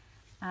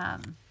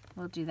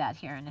 We'll do that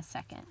here in a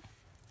second.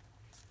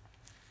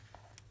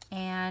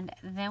 And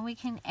then we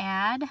can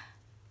add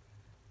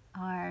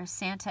our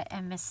Santa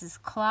and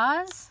Mrs.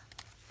 Claus.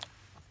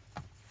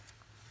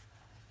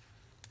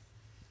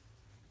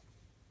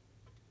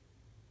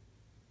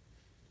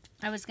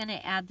 I was going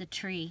to add the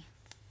tree.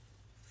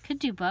 Could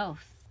do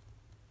both.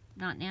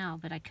 Not now,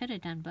 but I could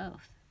have done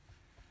both.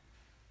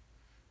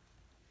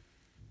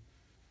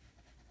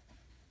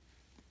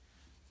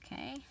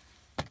 Okay.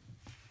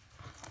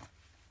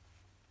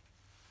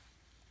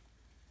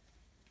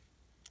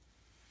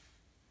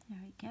 There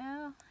we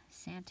go.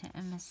 Santa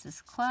and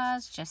Mrs.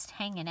 Claus just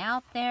hanging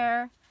out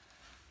there,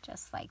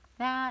 just like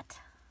that.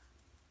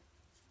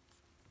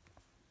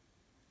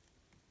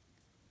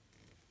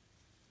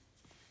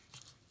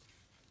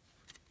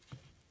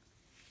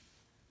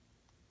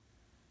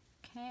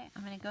 Okay,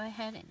 I'm going to go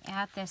ahead and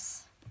add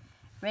this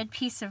red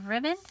piece of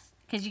ribbon,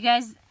 because you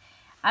guys,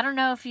 I don't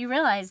know if you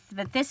realized,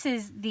 but this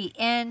is the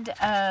end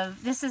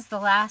of, this is the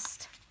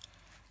last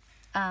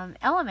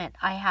element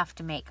I have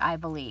to make, I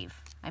believe.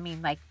 I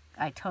mean, like,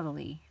 I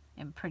totally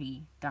am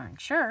pretty darn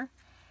sure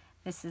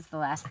this is the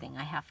last thing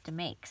I have to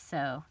make.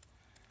 So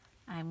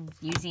I'm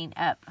using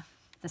up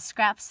the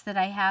scraps that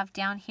I have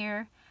down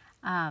here.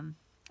 I'm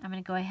going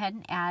to go ahead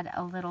and add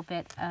a little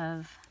bit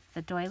of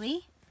the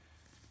doily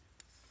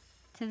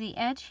to the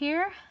edge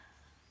here.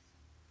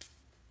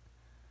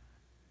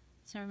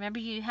 So remember,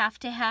 you have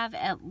to have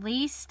at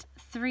least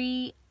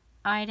 3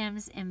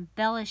 items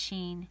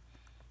embellishing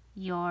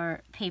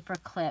your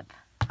paperclip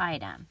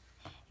item.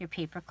 Your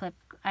paperclip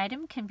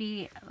item can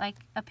be like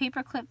a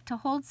paperclip to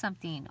hold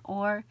something,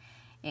 or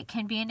it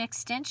can be an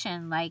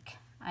extension like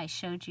I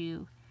showed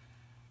you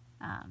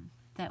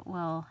that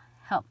will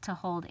help to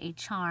hold a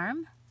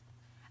charm.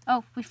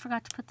 Oh, we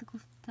forgot to put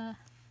the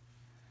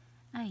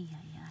ay.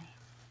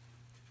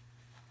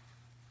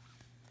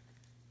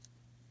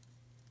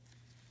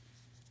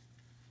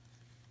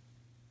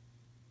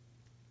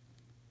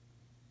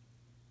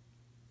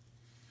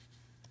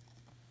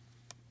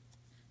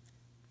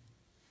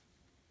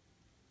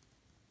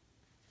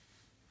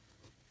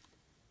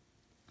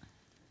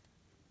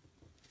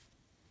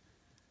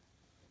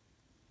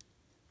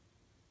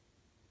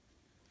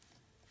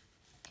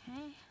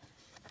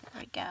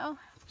 go.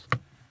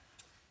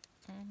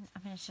 And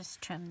I'm going to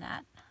just trim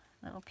that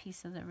little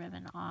piece of the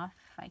ribbon off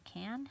if I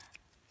can.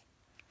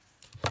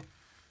 There's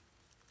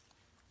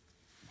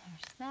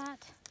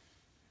that.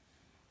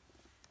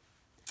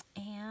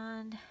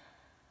 And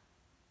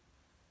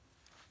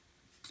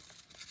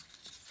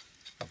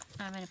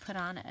I'm going to put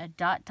on a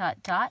dot,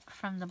 dot, dot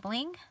from the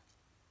bling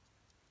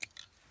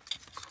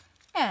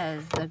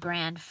as the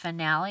grand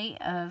finale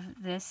of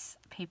this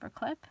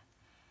paperclip.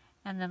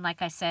 And then,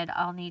 like I said,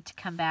 I'll need to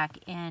come back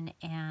in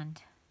and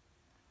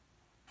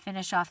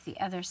finish off the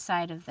other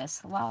side of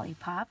this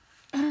lollipop.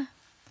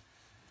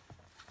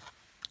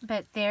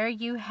 But there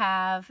you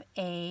have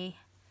a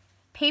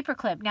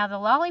paperclip. Now the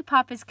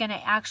lollipop is going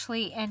to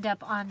actually end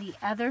up on the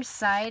other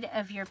side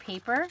of your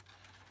paper.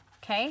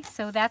 Okay,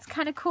 so that's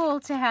kind of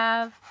cool to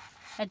have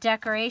a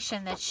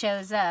decoration that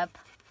shows up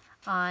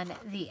on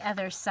the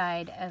other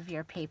side of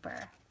your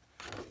paper.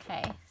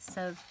 Okay,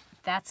 so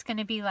that's going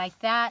to be like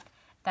that.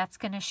 That's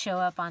going to show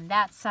up on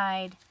that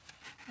side.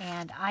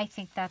 And I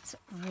think that's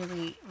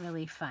really,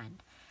 really fun.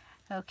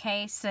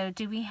 Okay, so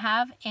do we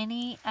have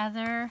any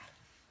other...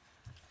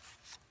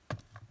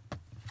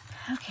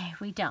 Okay,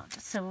 we don't.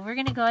 So we're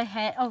going to go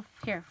ahead. Oh,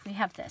 here, we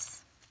have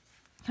this.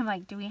 I'm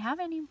like, do we have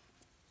any?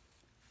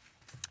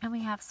 And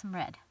we have some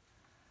red.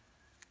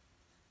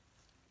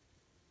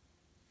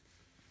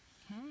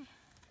 Okay.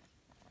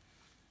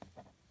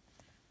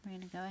 We're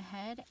going to go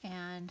ahead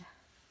and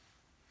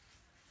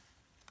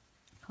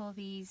pull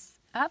these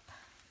up.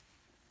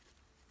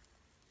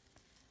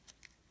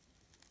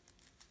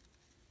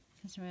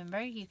 Because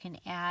remember, you can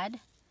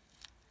add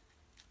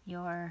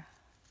your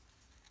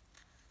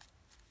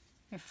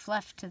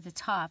fluff to the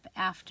top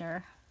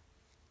after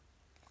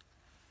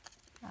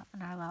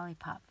on our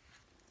lollipop.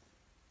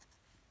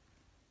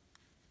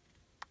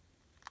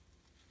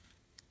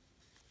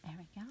 There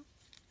we go.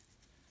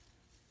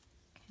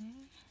 Okay.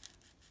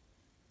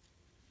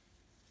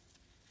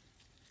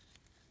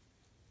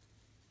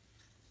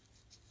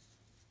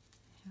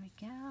 There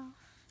we go.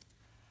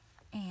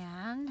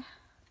 And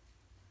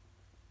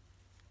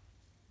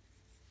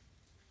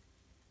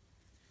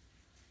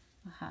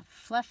we'll have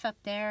fluff up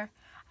there.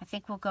 I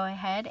think we'll go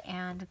ahead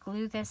and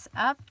glue this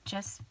up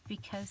just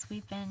because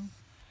we've been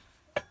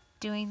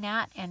doing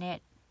that and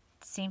it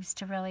seems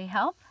to really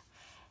help.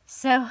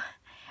 So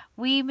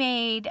we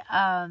made,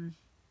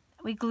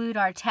 we glued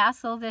our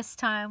tassel this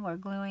time. We're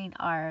gluing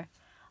our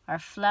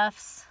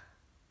fluffs.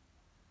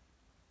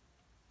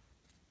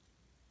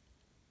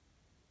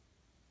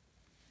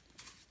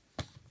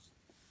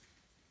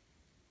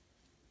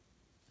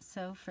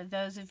 So for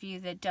those of you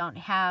that don't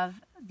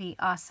have the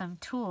awesome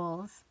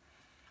tools,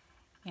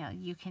 you know,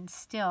 you can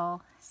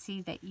still see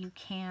that you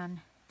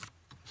can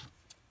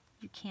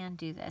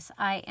do this.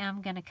 I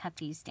am going to cut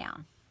these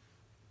down.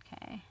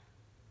 Okay.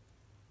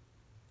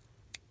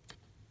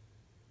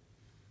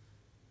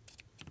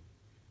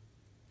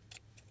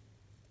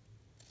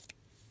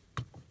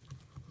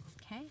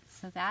 Okay,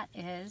 so that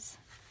is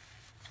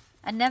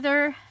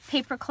another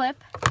paper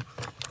clip.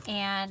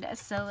 And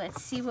so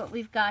let's see what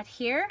we've got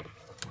here.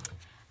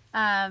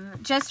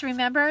 Just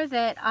remember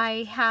that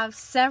I have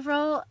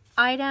several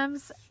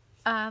items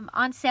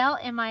on sale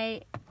in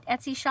my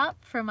Etsy shop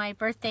for my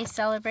birthday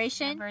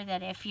celebration. Remember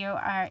that if you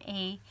are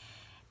a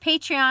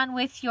Patreon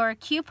with your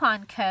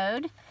coupon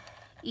code,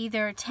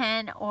 either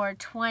 10 or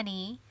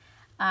 20,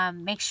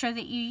 make sure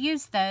that you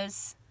use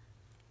those.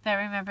 But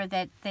remember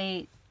that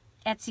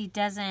Etsy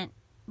doesn't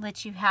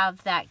let you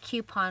have that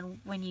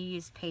coupon when you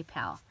use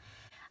PayPal.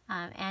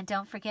 And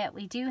don't forget,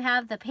 we do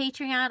have the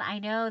Patreon. I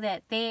know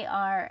that they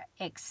are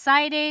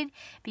excited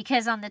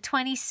because on the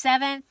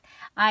 27th,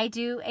 I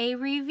do a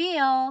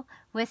reveal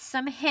with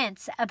some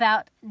hints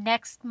about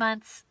next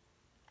month's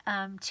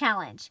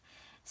challenge.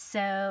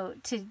 So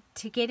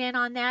to get in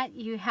on that,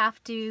 you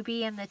have to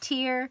be in the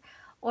tier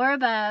or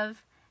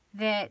above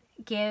that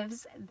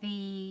gives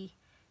the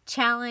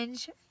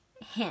challenge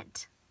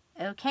hint.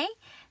 Okay,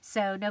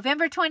 so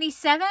November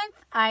 27th,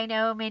 I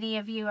know many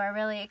of you are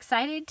really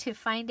excited to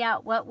find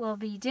out what we'll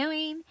be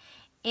doing.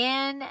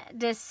 In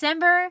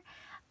December,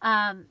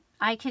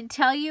 I can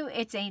tell you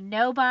it's a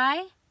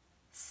no-buy,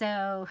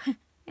 so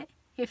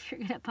if you're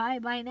going to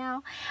buy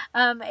now.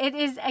 It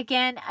is,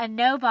 again, a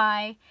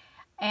no-buy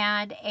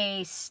and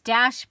a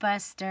stash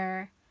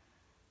buster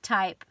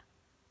type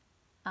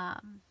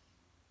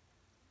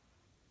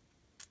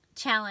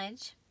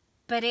challenge,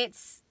 but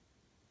it's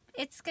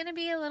going to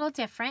be a little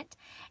different.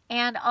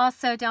 And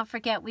also, don't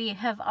forget, we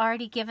have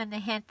already given the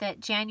hint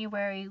that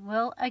January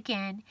will,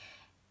 again,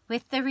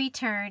 with the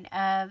return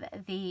of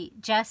the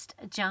Just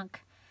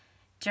Junk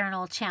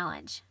Journal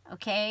Challenge.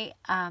 Okay,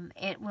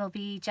 it will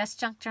be Just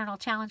Junk Journal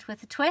Challenge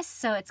with a twist,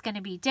 so it's going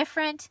to be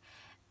different,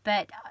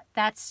 but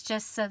that's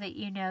just so that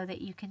you know that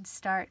you can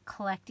start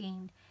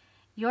collecting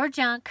your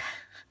junk.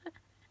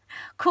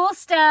 Cool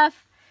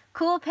stuff,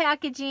 cool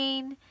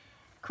packaging,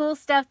 cool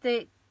stuff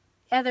that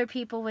other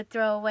people would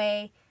throw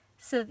away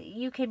so that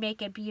you can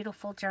make a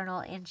beautiful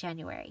journal in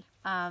January.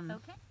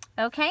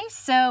 Okay,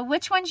 so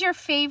which one's your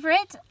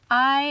favorite?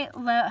 I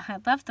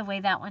love the way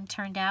that one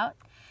turned out.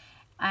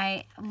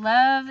 I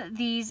love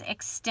these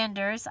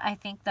extenders. I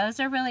think those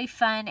are really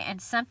fun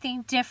and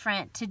something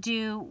different to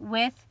do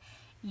with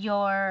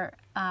your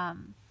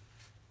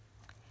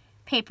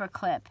paper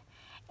clip.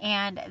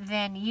 And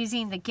then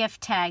using the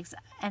gift tags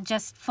and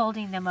just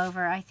folding them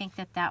over. I think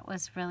that that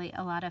was really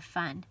a lot of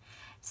fun.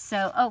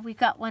 So, oh, we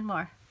got one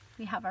more.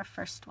 We have our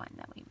first one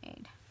that we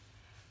made.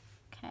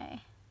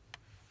 Okay.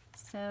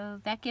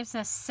 So that gives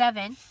us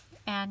 7,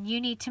 and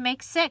you need to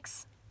make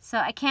 6. So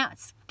I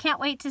can't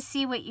wait to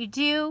see what you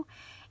do.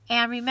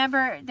 And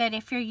remember that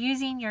if you're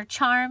using your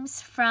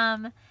charms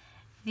from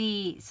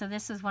so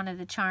this is one of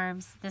the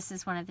charms, this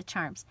is one of the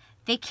charms,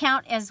 they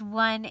count as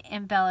one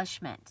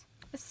embellishment.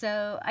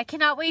 So I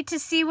cannot wait to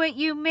see what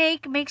you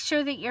make. Make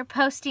sure that you're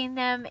posting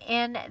them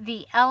in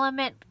the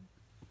element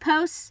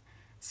posts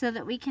so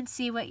that we can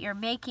see what you're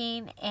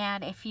making.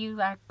 And if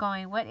you are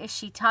going, what is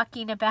she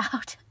talking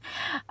about?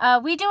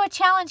 We do a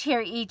challenge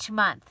here each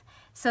month.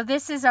 So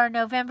this is our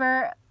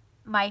November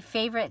My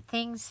Favorite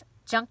Things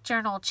Junk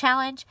Journal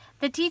Challenge.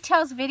 The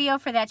details video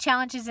for that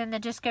challenge is in the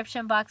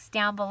description box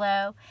down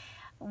below.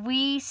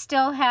 We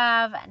still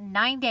have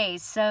 9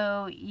 days,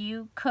 so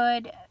you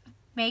could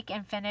make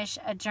and finish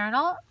a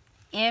journal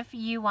if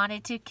you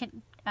wanted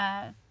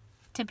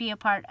to be a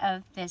part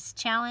of this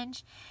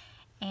challenge.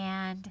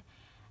 And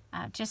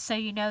just so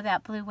you know,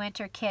 that Blue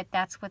Winter kit,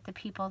 that's what the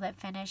people that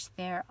finished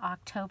their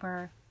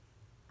October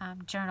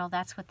journal,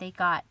 that's what they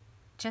got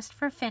just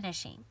for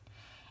finishing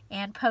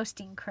and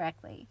posting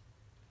correctly.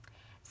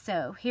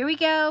 So here we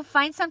go.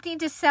 Find something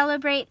to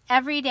celebrate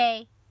every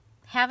day.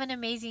 Have an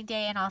amazing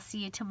day, and I'll see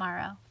you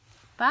tomorrow.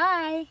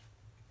 Bye.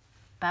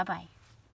 Bye-bye.